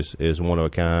atmosphere is one of a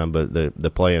kind, but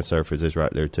the playing surface is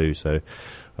right there too. So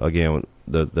again,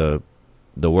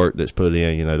 the work that's put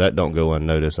in, that don't go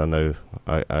unnoticed. I know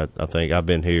I think I've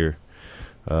been here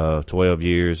 12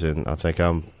 years, and I think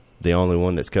I'm the only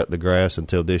one that's cut the grass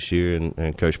until this year,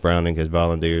 and Coach Browning has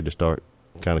volunteered to start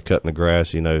kind of cutting the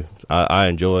grass. I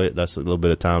enjoy it. That's a little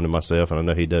bit of time to myself, and I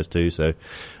know he does too. So,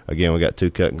 again, we got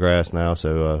 2 cutting grass now.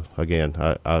 So, again,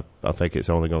 I think it's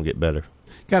only going to get better.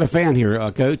 Got a fan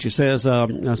here, Coach. It says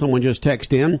someone just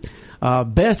texted in.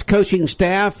 Best coaching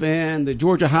staff in the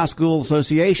Georgia High School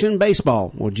Association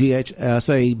baseball, or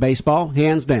GHSA baseball,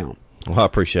 hands down. Well, I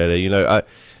appreciate it.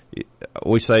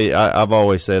 I've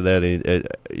always said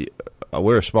that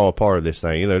we're a small part of this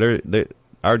thing.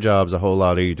 Our job's a whole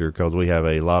lot easier because we have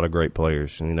a lot of great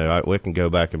players. We can go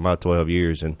back in my 12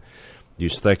 years and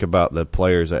just think about the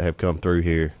players that have come through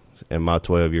here in my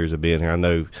 12 years of being here. I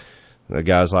know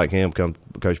guys like him,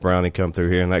 Coach Browning, come through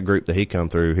here, and that group that he come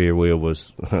through here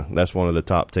with that's one of the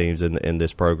top teams in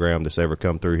this program that's ever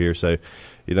come through here. So,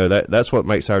 that's what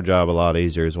makes our job a lot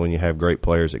easier is when you have great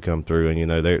players that come through,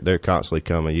 and they're constantly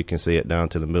coming. You can see it down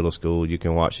to the middle school. You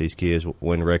can watch these kids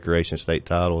win recreation state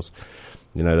titles.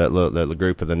 That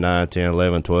group of the 9, 10,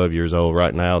 11, 12 years old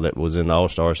right now that was in the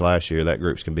All-Stars last year, that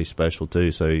group's can be special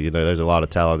too. So, there's a lot of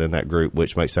talent in that group,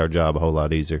 which makes our job a whole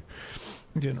lot easier.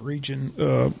 Again, the region,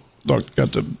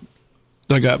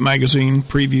 they got magazine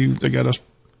preview. They got us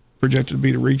projected to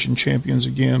be the region champions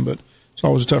again, but it's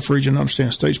always a tough region to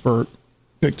understand. Statesburg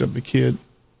picked up a kid,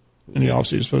 and he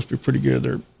obviously is supposed to be pretty good.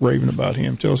 They're raving about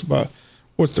him. Tell us about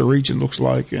what the region looks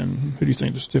like, and who do you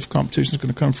think the stiff competition is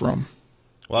going to come from?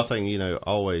 Well, I think,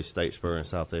 always Statesboro and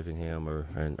South Effingham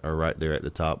are right there at the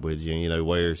top with you.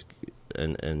 Wares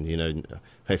and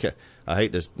I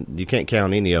hate this. You can't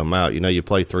count any of them out. You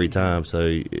play 3 times,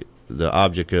 so the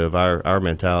object of our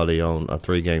mentality on a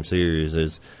 3-game series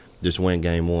is just win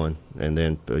game 1, and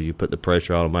then you put the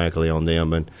pressure automatically on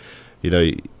them. And,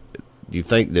 you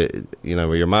think that,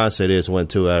 your mindset is win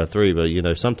 2 out of 3,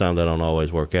 but, sometimes that don't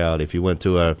always work out. If you win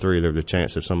 2 out of 3, there's a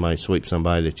chance if somebody sweeps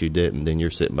somebody that you didn't, then you're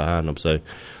sitting behind them. So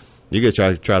you got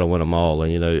to try to win them all.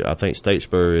 And, I think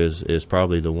Statesboro is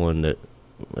probably the one that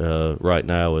right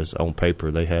now is on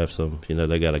paper. They have some,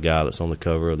 they got a guy that's on the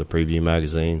cover of the preview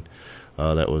magazine.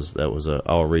 That was an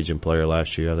all-region player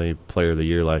last year. I think player of the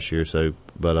year last year. So,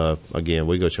 but again,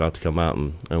 we just have to come out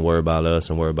and worry about us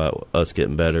and worry about us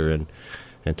getting better and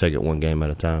take it one game at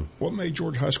a time. What made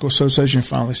Georgia High School Association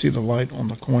finally see the light on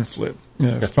the coin flip?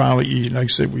 Finally, like I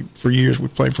said, for years we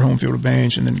played for home field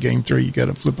advantage, and then game 3 you got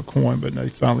to flip a coin, but they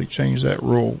finally changed that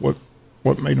rule.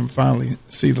 What made them finally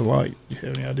see the light? You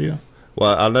have any idea?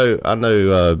 Well, I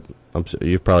know.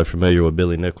 You're probably familiar with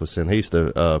Billy Nicholson. He's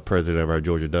the president of our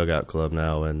Georgia Dugout Club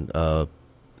now, and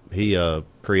he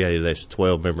created this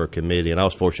 12-member committee, and I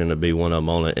was fortunate to be one of them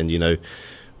on it. And,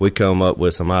 we come up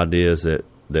with some ideas that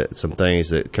some things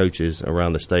that coaches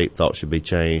around the state thought should be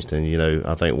changed. And,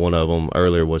 I think one of them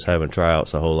earlier was having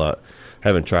tryouts a whole lot,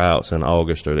 having tryouts in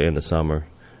August or the end of summer.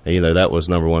 And, that was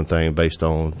number one thing based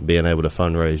on being able to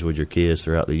fundraise with your kids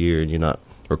throughout the year, and you're not –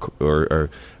 or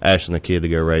asking the kid to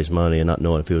go raise money and not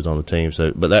knowing if he was on the team.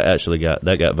 So, but that actually got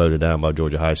voted down by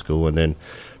Georgia High School. And then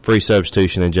free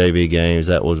substitution in JV games,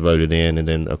 that was voted in. And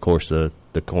then, of course, the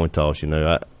coin toss.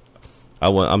 I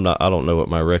don't know what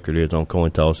my record is on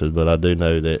coin tosses, but I do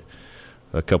know that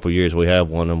a couple of years we have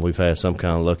won them. We've had some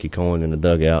kind of lucky coin in the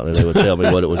dugout, and they would tell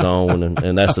me what it was on,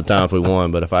 and that's the times we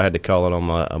won. But if I had to call it on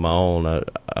my own,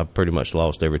 I pretty much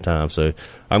lost every time. So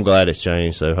I'm glad it's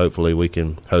changed. So hopefully we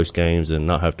can host games and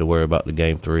not have to worry about the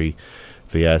game 3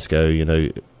 fiasco.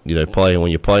 Playing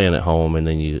when you're playing at home, and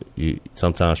then you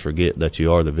sometimes forget that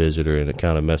you are the visitor, and it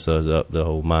kind of messes up the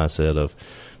whole mindset of,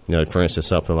 for instance,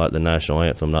 something like the national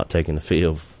anthem not taking the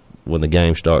field when the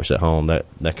game starts at home. That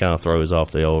kind of throws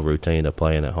off the old routine of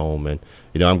playing at home. And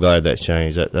I'm glad that's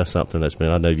changed. That's something that's been.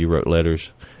 I know you wrote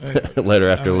letters, letter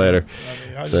after letter.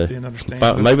 I just didn't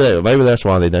understand. Maybe that's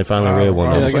why they finally read one.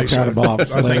 I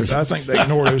think they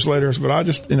ignored those letters, but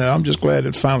I'm just glad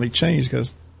it finally changed,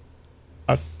 because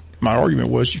my argument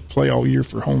was you play all year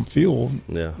for home field.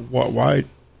 Yeah. Why?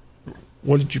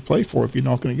 What did you play for if you're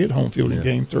not going to get home field in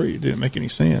game 3? It didn't make any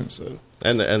sense. So.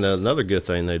 And another good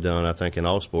thing they've done, I think, in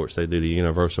all sports, they do the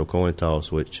universal coin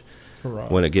toss, which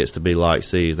when it gets to be light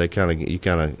seas,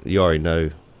 you already know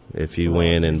if you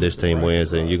win and this team wins,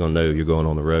 then you're going to know you're going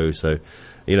on the road. So,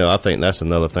 I think that's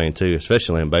another thing too,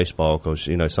 especially in baseball, because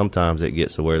sometimes it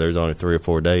gets to where there's only 3 or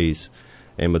 4 days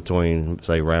in between,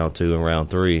 say, round 2 and round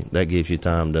 3. That gives you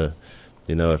time to,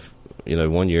 if.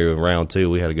 1 year in round 2,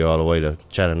 we had to go all the way to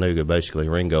Chattanooga, basically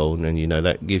Ringgold, and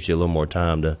that gives you a little more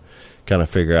time to kind of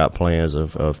figure out plans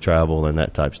of travel and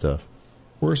that type stuff.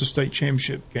 Where's the state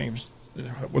championship games?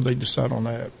 What did they decide on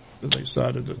that? Did they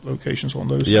decide the locations on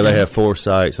those? Yeah, they have 4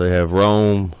 sites. They have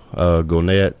Rome,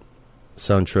 Gwinnett,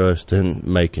 SunTrust, and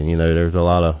Macon. There's a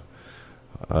lot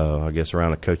I guess,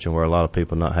 around the coaching where a lot of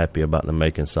people not happy about the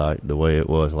Macon site the way it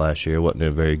was last year. It wasn't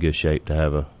in very good shape to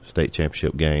have a state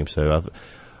championship game. So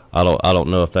I don't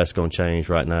know if that's going to change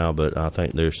right now, but I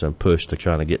think there's some push to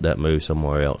trying to get that moved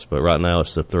somewhere else. But right now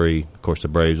it's the three. Of course, the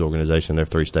Braves organization, they're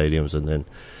 3 stadiums, and then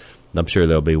I'm sure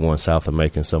there'll be one south of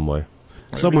Macon somewhere.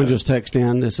 Someone just texted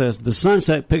in. It says the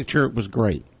sunset picture was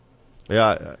great.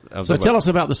 Yeah. So tell us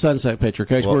about the sunset picture,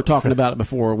 Coach. We were talking about it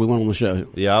before we went on the show.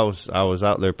 Yeah, I was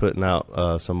out there putting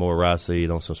out some more rye seed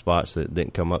on some spots that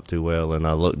didn't come up too well, and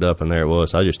I looked up and there it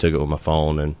was. I just took it with my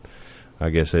phone, and I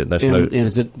guess that's and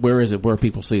is it where are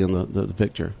people seeing the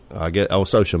picture? I guess on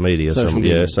social media.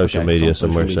 Social media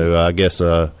somewhere. So I guess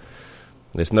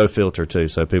it's no filter too.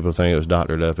 So people think it was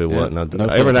doctored up. It wasn't.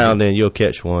 Every now and then you'll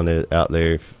catch one out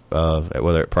there,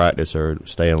 whether at practice or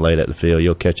staying late at the field.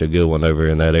 You'll catch a good one over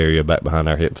in that area back behind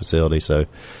our hip facility. So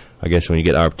I guess when you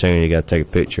get the opportunity, you got to take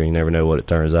a picture. You never know what it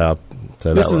turns out.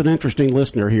 So this is an interesting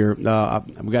listener here. We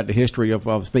got the history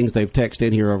of things they've texted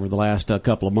in here over the last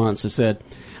couple of months. It said,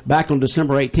 back on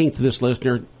December 18th, this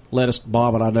listener let us,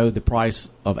 Bob and I, know the price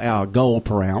of our gold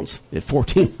per ounce at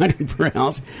 $1,400 per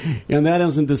ounce. And that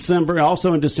is in December.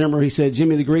 Also in December, he said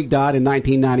Jimmy the Greek died in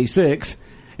 1996.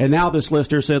 And now this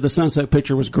listener said the sunset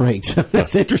picture was great. So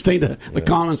that's interesting, the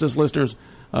comments this listener's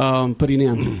putting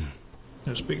in.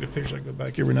 Speaking of pictures, I go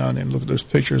back every now and then and look at those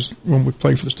pictures when we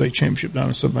played for the state championship down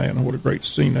in Savannah. What a great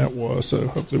scene that was. So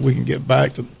hopefully we can get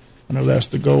back to, I know that's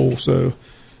the goal. So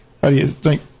how do you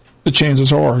think the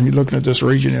chances are? You're looking at this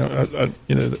region,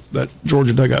 that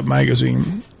Georgia Dugout magazine,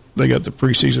 they got the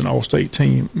preseason all-state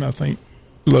team, and I think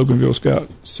Loganville's got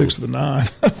 6 of the 9.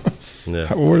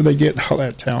 Yeah. Where do they get all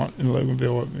that talent in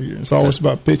Loganville? It's always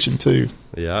about pitching too.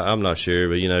 Yeah, I'm not sure,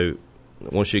 but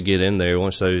once you get in there,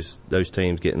 once those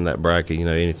teams get in that bracket,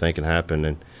 anything can happen.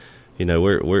 And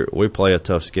we play a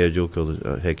tough schedule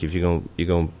because heck, if you're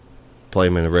gonna play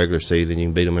them in the regular season, you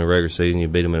can beat them in the regular season, you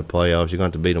beat them in the playoffs. You're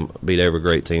going to have to beat every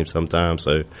great team sometimes.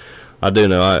 So I do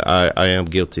know I am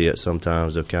guilty at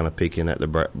sometimes of kind of peeking at the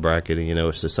bracket. And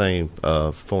it's the same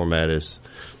format as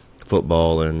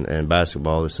football and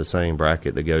basketball. It's the same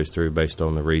bracket that goes through based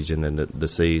on the region and the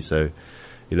seed. So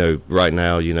right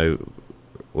now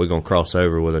we're going to cross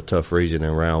over with a tough region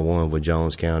in round 1 with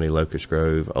Jones County, Locust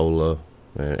Grove, Ola,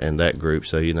 and that group.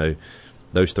 So,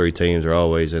 those 3 teams are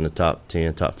always in the top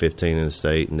 10, top 15 in the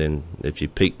state. And then if you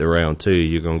peak the round 2,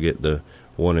 you're going to get the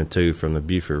 1 and 2 from the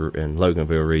Beaufort and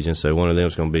Loganville region. So one of them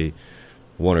is going to be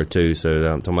 1 or 2. So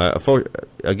I'm talking about,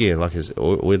 again, like I said,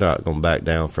 we're not going to back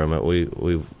down from it.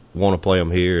 We want to play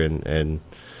them here, and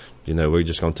we're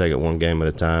just going to take it one game at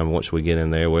a time. Once we get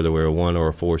in there, whether we're a 1 or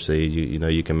a 4 seed,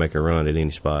 you can make a run at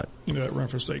any spot. That run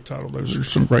for state title, those are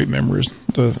some great memories.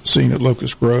 The scene at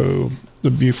Locust Grove,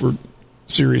 the Beaufort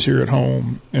series here at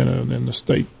home, and then the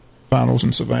state finals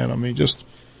in Savannah.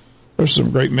 There's some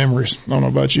great memories. I don't know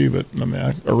about you, but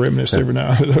I reminisce every now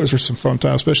and then. Those are some fun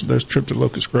times, especially those trips to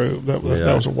Locust Grove. That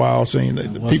was a wild scene.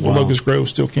 The people at Locust Grove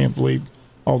still can't believe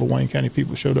all the Wayne County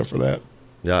people showed up for that.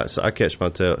 Yeah, so I catch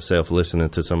myself listening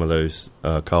to some of those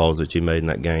calls that you made in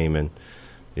that game, and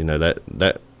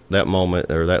that moment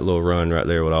or that little run right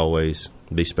there would always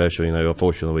be special.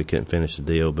 Unfortunately we couldn't finish the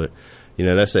deal, but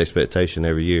that's the expectation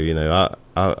every year.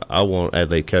 I want,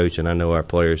 as a coach, and I know our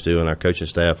players do, and our coaching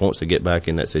staff wants to get back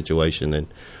in that situation. And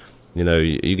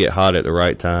you get hot at the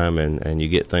right time, and you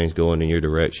get things going in your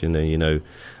direction. And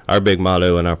our big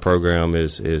motto in our program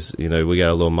is we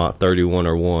got a little motto, 31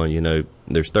 or 1.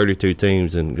 There's 32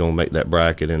 teams and going to make that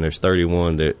bracket, and there's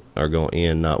 31 that are going to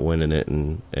end not winning it,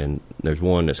 and there's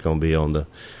 1 that's going to be on the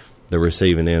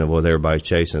receiving end of what everybody's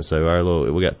chasing.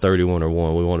 So we got 31 or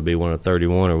 1. We want to be one of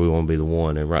 31, or we want to be the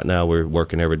 1. And right now we're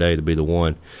working every day to be the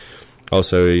 1.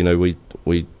 Also,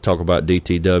 we talk about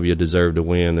DTW, deserve to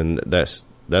win, and that's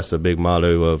a big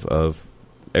motto of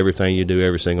everything you do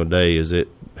every single day. Is it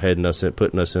putting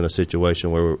us in a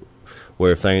situation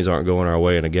where things aren't going our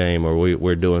way in a game, or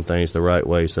we're doing things the right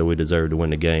way, so we deserve to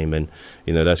win the game. And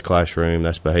that's classroom,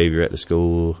 that's behavior at the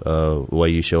school, the way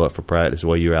you show up for practice, the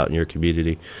way you're out in your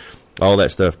community. All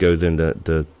that stuff goes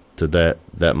into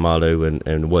that motto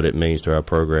and what it means to our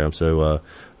program. So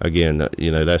again,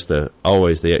 that's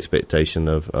always the expectation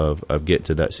of getting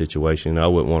to that situation. I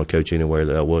wouldn't want to coach anywhere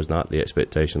that was not the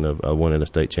expectation of winning a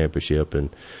state championship.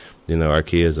 And our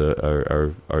kids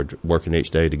are working each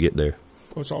day to get there.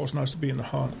 Well, it's always nice to be in the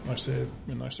hunt. Like I said, it's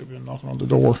been nice to be knocking on the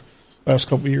door last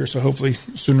couple of years. So hopefully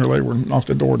sooner or later we'll knock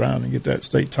the door down and get that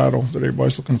state title that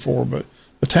everybody's looking for. But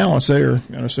the talent's there.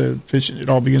 I said, pitching. It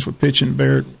all begins with pitching.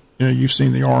 Barrett, you've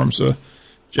seen the arms of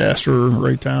Jasper,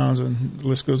 Ray Towns, and the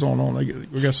list goes on.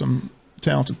 We got some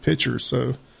talented pitchers.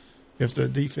 So if the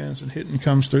defense and hitting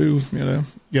comes through, you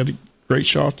got a great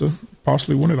shot to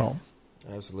possibly win it all.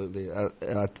 Absolutely.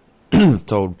 I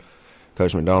told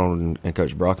Coach McDonald and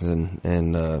Coach Brockton,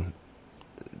 and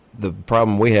the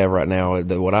problem we have right now,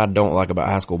 what I don't like about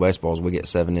high school baseball is we get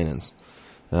 7 innings.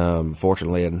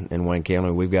 Fortunately, in Wayne County,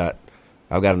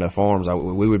 I've got enough arms.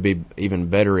 We would be even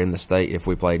better in the state if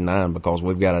we played 9 because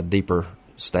we've got a deeper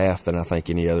staff than I think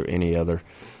any other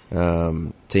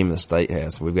team in the state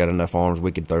has. We've got enough arms.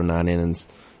 We could throw 9 innings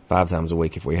 5 times a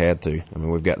week if we had to. I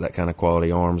mean, we've got that kind of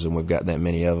quality arms, and we've got that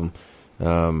many of them.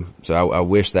 So I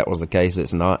wish that was the case.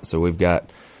 It's not. So we've got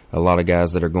a lot of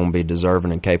guys that are going to be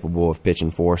deserving and capable of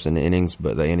pitching for us in the innings,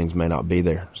 but the innings may not be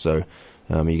there. So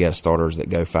you got starters that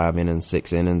go 5 innings,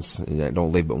 6 innings, that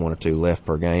don't leave but 1 or 2 left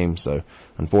per game. So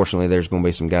unfortunately, there's going to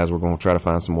be some guys we're going to try to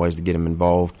find some ways to get them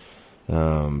involved.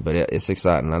 But it's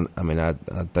exciting.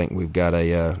 I think we've got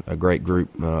a great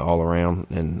group all around,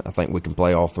 and I think we can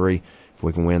play all 3. If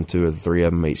we can win 2 or 3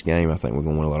 of them each game, I think we're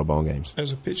going to win a lot of ball games.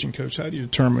 As a pitching coach, how do you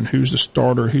determine who's the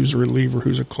starter, who's a reliever,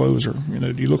 who's a closer?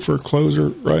 Do you look for a closer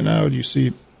right now? Do you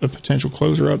see a potential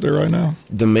closer out there right now?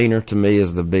 Demeanor to me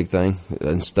is the big thing,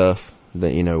 and stuff.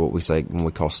 That what we say when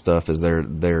we call stuff is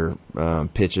their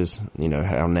pitches.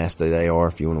 How nasty they are,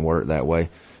 if you want to word it that way.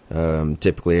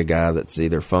 Typically, a guy that's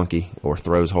either funky or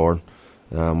throws hard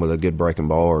with a good breaking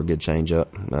ball or a good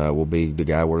changeup will be the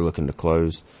guy we're looking to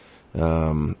close.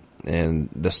 And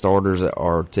the starters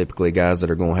are typically guys that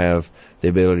are going to have the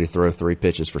ability to throw 3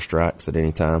 pitches for strikes at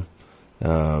any time,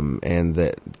 and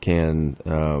that can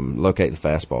locate the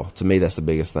fastball. To me, that's the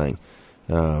biggest thing.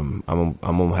 I'm going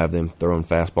to have them throwing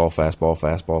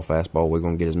fastball. We're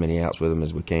going to get as many outs with them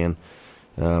as we can.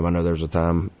 I know there was a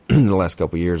time in the last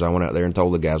couple of years I went out there and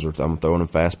told the guys I'm throwing them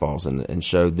fastballs and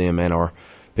showed them and our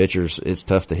pitchers it's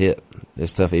tough to hit.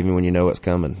 It's tough even when you know it's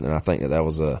coming. And I think that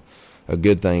was a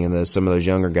good thing. And some of those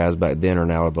younger guys back then are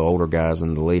now the older guys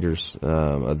and the leaders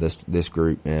of this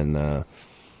group. And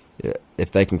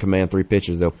if they can command 3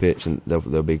 pitches, they'll pitch and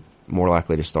they'll be more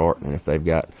likely to start. And if they've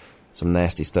got some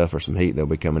nasty stuff or some heat, they'll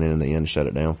be coming in the end to shut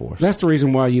it down for us. That's the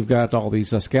reason why you've got all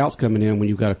these scouts coming in when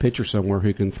you've got a pitcher somewhere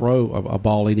who can throw a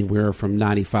ball anywhere from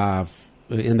 95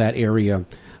 in that area.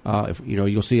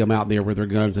 You'll see them out there with their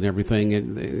guns and everything.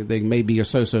 And they may be a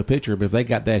so-so pitcher, but if they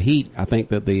got that heat, I think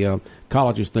that the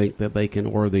colleges think that they can,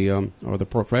 or the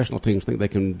professional teams think they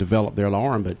can develop their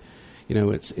arm. But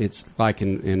it's like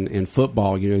in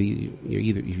football. You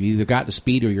either got the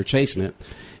speed or you're chasing it.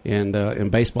 And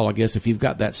in baseball, I guess if you've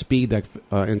got that speed that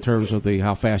in terms of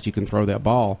how fast you can throw that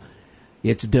ball,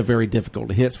 it's very difficult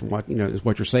to hit. From what is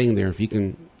what you're saying there. If you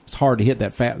can, it's hard to hit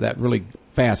that really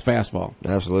fast fastball.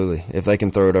 Absolutely. If they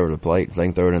can throw it over the plate, if they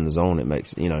can throw it in the zone, it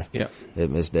makes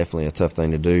it's definitely a tough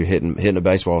thing to do. Hitting a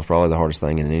baseball is probably the hardest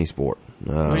thing in any sport.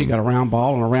 You got a round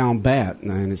ball and a round bat,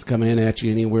 and it's coming in at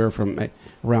you anywhere from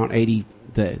around 80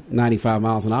 to 95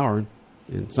 miles an hour.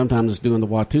 And sometimes it's doing the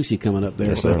Watusi coming up there.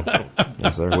 Yes, sir.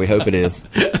 Yes, sir. We hope it is.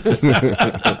 That's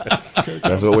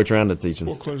what we're trying to teach them.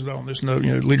 We'll close it out on this note.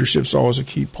 Leadership's always a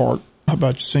key part. How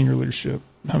about your senior leadership?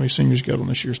 How many seniors you got on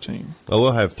this year's team? Well,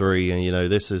 we'll have 3,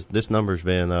 and this number's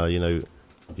been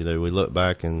we look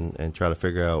back and try to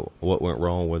figure out what went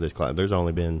wrong with this class. There's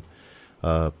only been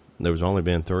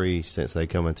 3 since they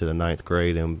come into the 9th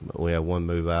grade, and we have 1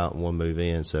 move out and 1 move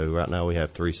in. So right now we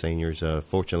have 3 seniors.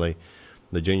 Fortunately,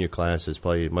 the junior class has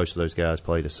played. Most of those guys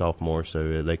played as sophomores,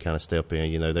 so they kind of step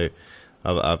in.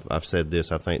 I've said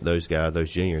this. I think those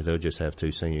juniors, they'll just have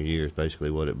 2 senior years. Basically,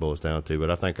 what it boils down to.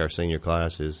 But I think our senior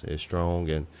class is strong,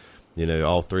 and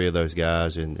all 3 of those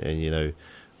guys, and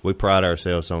we pride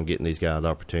ourselves on getting these guys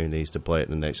opportunities to play at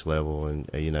the next level. And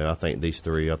I think these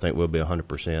 3, I think we'll be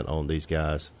 100% on these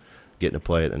guys getting to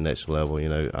play at the next level.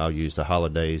 I'll use the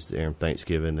holidays during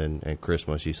Thanksgiving and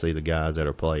Christmas. You see the guys that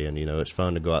are playing. It's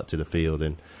fun to go out to the field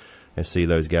and see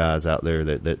those guys out there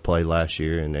that played last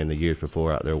year and the years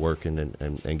before out there working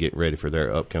and getting ready for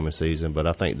their upcoming season. But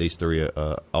I think these 3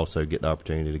 also get the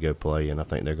opportunity to go play, and I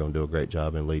think they're going to do a great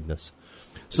job in leading us.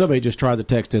 Somebody just tried to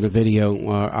text in a video.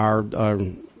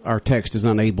 Our text is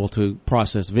unable to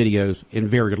process videos in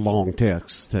very long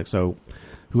text. So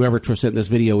whoever sent this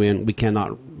video in, we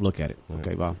cannot look at it.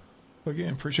 Okay, Bob.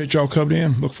 Again, appreciate y'all coming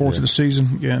in. Look forward to the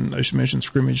season. Again, I should mention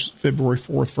scrimmage February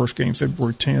 4th, first game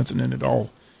February 10th, and then it all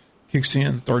kicks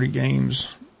in. 30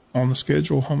 games on the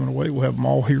schedule, home and away. We'll have them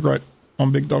all here right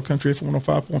on Big Dog Country FM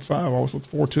 105.5. I always look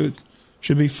forward to it.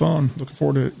 Should be fun. Looking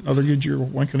forward to another good year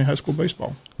of Wayne County High School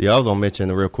baseball. Yeah, I was going to mention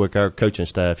real quick our coaching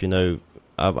staff.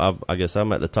 I guess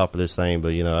I'm at the top of this thing,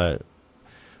 but,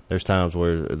 there's times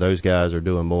where those guys are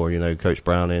doing more, Coach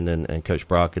Browning and Coach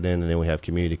Brockett, and then we have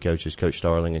community coaches, Coach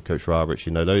Starling and Coach Roberts.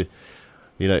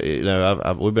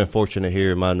 we've been fortunate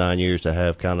here in my 9 years to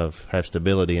have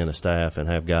stability in the staff and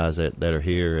have guys that are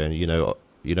here. And,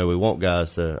 I want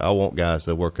guys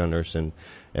to work under us and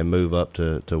move up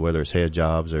to whether it's head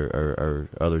jobs or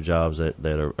other jobs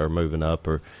that are moving up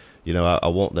or, I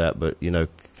want that. But,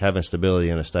 having stability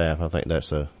in the staff, I think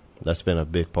that's been a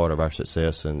big part of our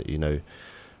success. And,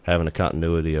 having a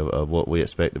continuity of what we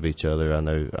expect of each other. I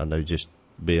know just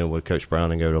being with Coach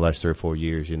Browning over the last 3 or 4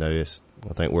 years,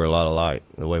 I think we're a lot alike,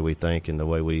 the way we think and the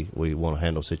way we want to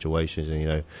handle situations.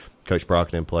 And, Coach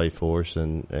Brockton played for us,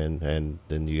 and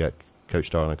then you got Coach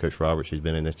Starling, Coach Roberts, who's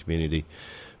been in this community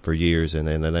for years, and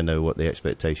they know what the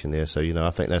expectation is. So,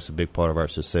 I think that's a big part of our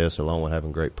success, along with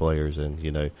having great players. And,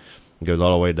 it goes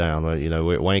all the way down.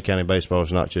 Wayne County baseball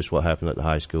is not just what happened at the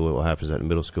high school, what happens at the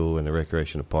middle school and the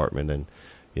recreation department. And,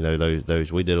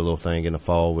 those we did a little thing in the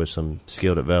fall with some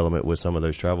skill development with some of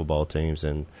those travel ball teams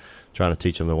and trying to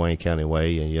teach them the Wayne County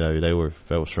way. And, that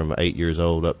was from 8 years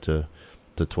old up to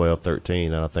 12,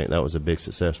 13. And I think that was a big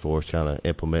success for us, kind of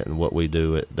implementing what we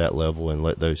do at that level and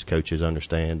let those coaches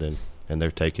understand. And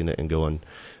they're taking it and going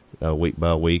week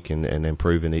by week and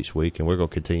improving each week. And we're going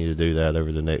to continue to do that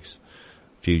over the next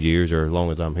few years or as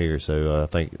long as I'm here. So I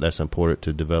think that's important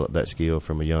to develop that skill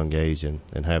from a young age and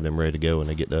have them ready to go when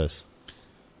they get to us.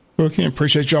 Well, Ken,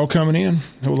 appreciate y'all coming in.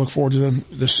 We'll look forward to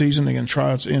the season. Again,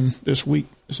 tryouts in this week.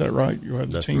 Is that right? You'll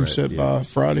have the team correct, set by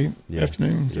Friday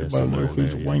afternoon. Yeah, everybody know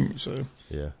who's wing. So,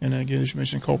 yeah. And again, as you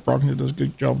mentioned, Cole Brockton does a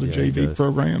good job with the Yeah, JV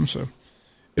program. So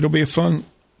it'll be a fun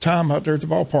time out there at the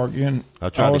ballpark. Again, I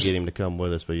tried to get him to come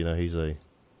with us, but he's a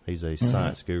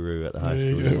science guru at the high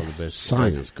school. He's one of the best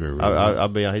science guru. I'll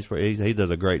be honest, he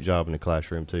does a great job in the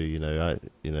classroom too.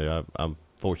 I'm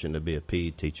fortunate to be a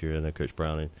PE teacher and a Coach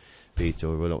Browning. We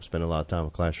don't spend a lot of time in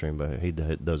the classroom, but he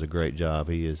does a great job.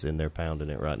 He is in there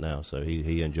pounding it right now, so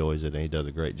he enjoys it and he does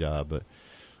a great job. But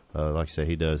like I said,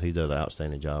 he does an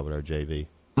outstanding job with our JV.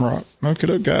 Right.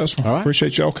 Okay, guys. All right.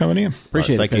 Appreciate y'all coming in.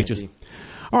 Appreciate it, coaches.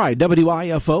 All right,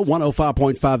 WIFO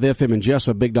 105.5 FM in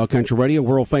Jesup, Big Dog Country Radio,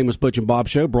 world famous Butch and Bob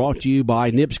Show, brought to you by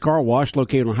Nibs Car Wash,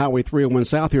 located on Highway 301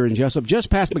 South here in Jesup, just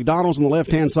past McDonald's on the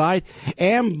left-hand side,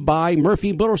 and by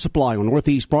Murphy Builder Supply on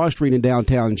Northeast Broad Street in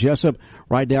downtown Jesup,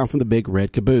 right down from the Big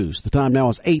Red Caboose. The time now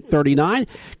is 8:39.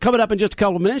 Coming up in just a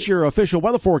couple of minutes, your official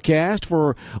weather forecast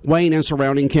for Wayne and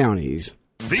surrounding counties.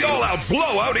 The all-out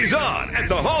blowout is on at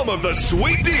the home of the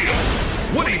sweet deal.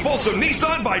 Woody Folsom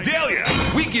Nissan Vidalia.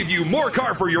 We give you more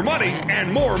car for your money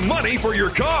and more money for your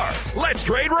car. Let's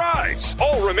trade rides.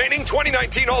 All remaining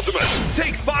 2019 Ultimas,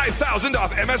 take $5,000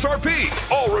 off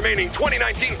MSRP. All remaining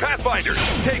 2019 Pathfinders,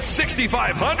 take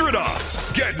 $6,500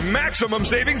 off. Get maximum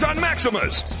savings on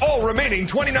Maximas. All remaining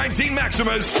 2019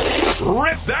 Maximas,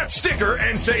 rip that sticker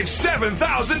and save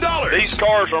 $7,000. These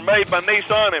cars are made by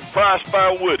Nissan and priced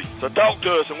by Woody. So talk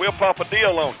to us and we'll pop a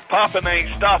deal on it. Popping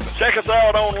ain't stopping. Check us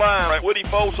out online at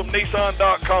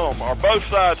WoodyFolsomNissan.com or both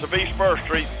sides of East 1st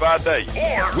Street in Vidalia.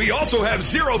 Or we also have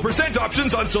 0%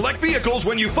 options on select vehicles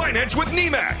when you finance with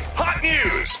NEMAC. Hot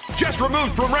news! Just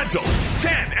removed from rental.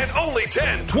 10 and only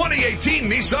 10 2018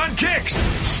 Nissan Kicks.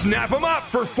 Snap them up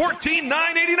for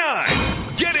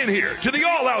 $14,989. Get in here to the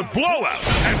all-out blowout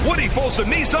at Woody Folsom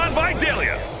Nissan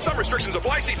Vidalia. Some restrictions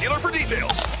apply. See dealer for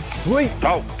details. Wait,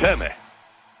 talk to me.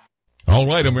 All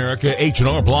right, America,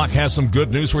 H&R Block has some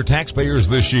good news for taxpayers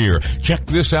this year. Check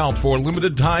this out. For a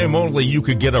limited time only, you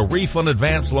could get a refund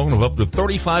advance loan of up to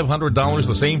 $3,500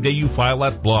 the same day you file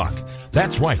at Block.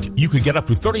 That's right. You could get up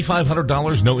to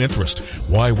 $3,500 no interest.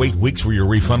 Why wait weeks for your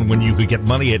refund when you could get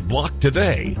money at Block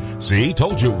today? See,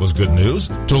 told you it was good news.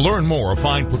 To learn more or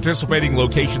find participating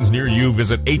locations near you,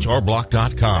 visit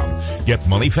hrblock.com. Get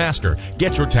money faster.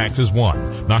 Get your taxes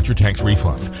won, not your tax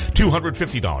refund.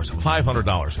 $250,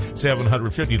 $500, $750,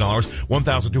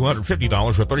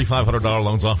 $1,250 for $3,500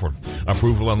 loans offered.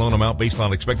 Approval and loan amount based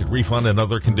on expected refund and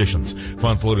other conditions.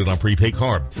 Funds loaded on prepaid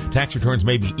card. Tax returns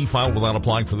may be e-filed without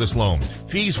applying for this loan.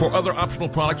 Fees for other optional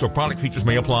products or product features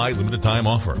may apply. Limited time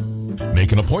offer.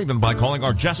 Make an appointment by calling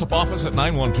our Jesup office at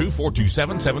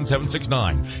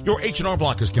 912-427-7769. Your H&R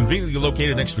Block is conveniently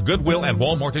located next to Goodwill and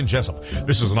Walmart in Jesup.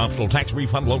 This is an optional tax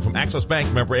refund loan from Access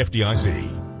Bank, member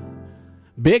FDIC.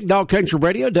 Big Dog Country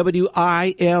Radio,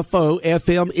 WIFO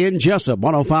FM in Jesup,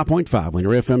 105.5 on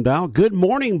your FM dial. Good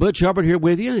morning, Butch Hubbard here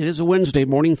with you. It is a Wednesday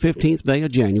morning, 15th day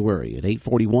of January at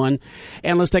 8:41.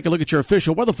 And let's take a look at your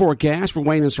official weather forecast for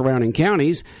Wayne and surrounding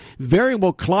counties.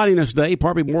 Variable cloudiness day,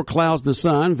 probably more clouds than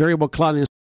sun. Variable cloudiness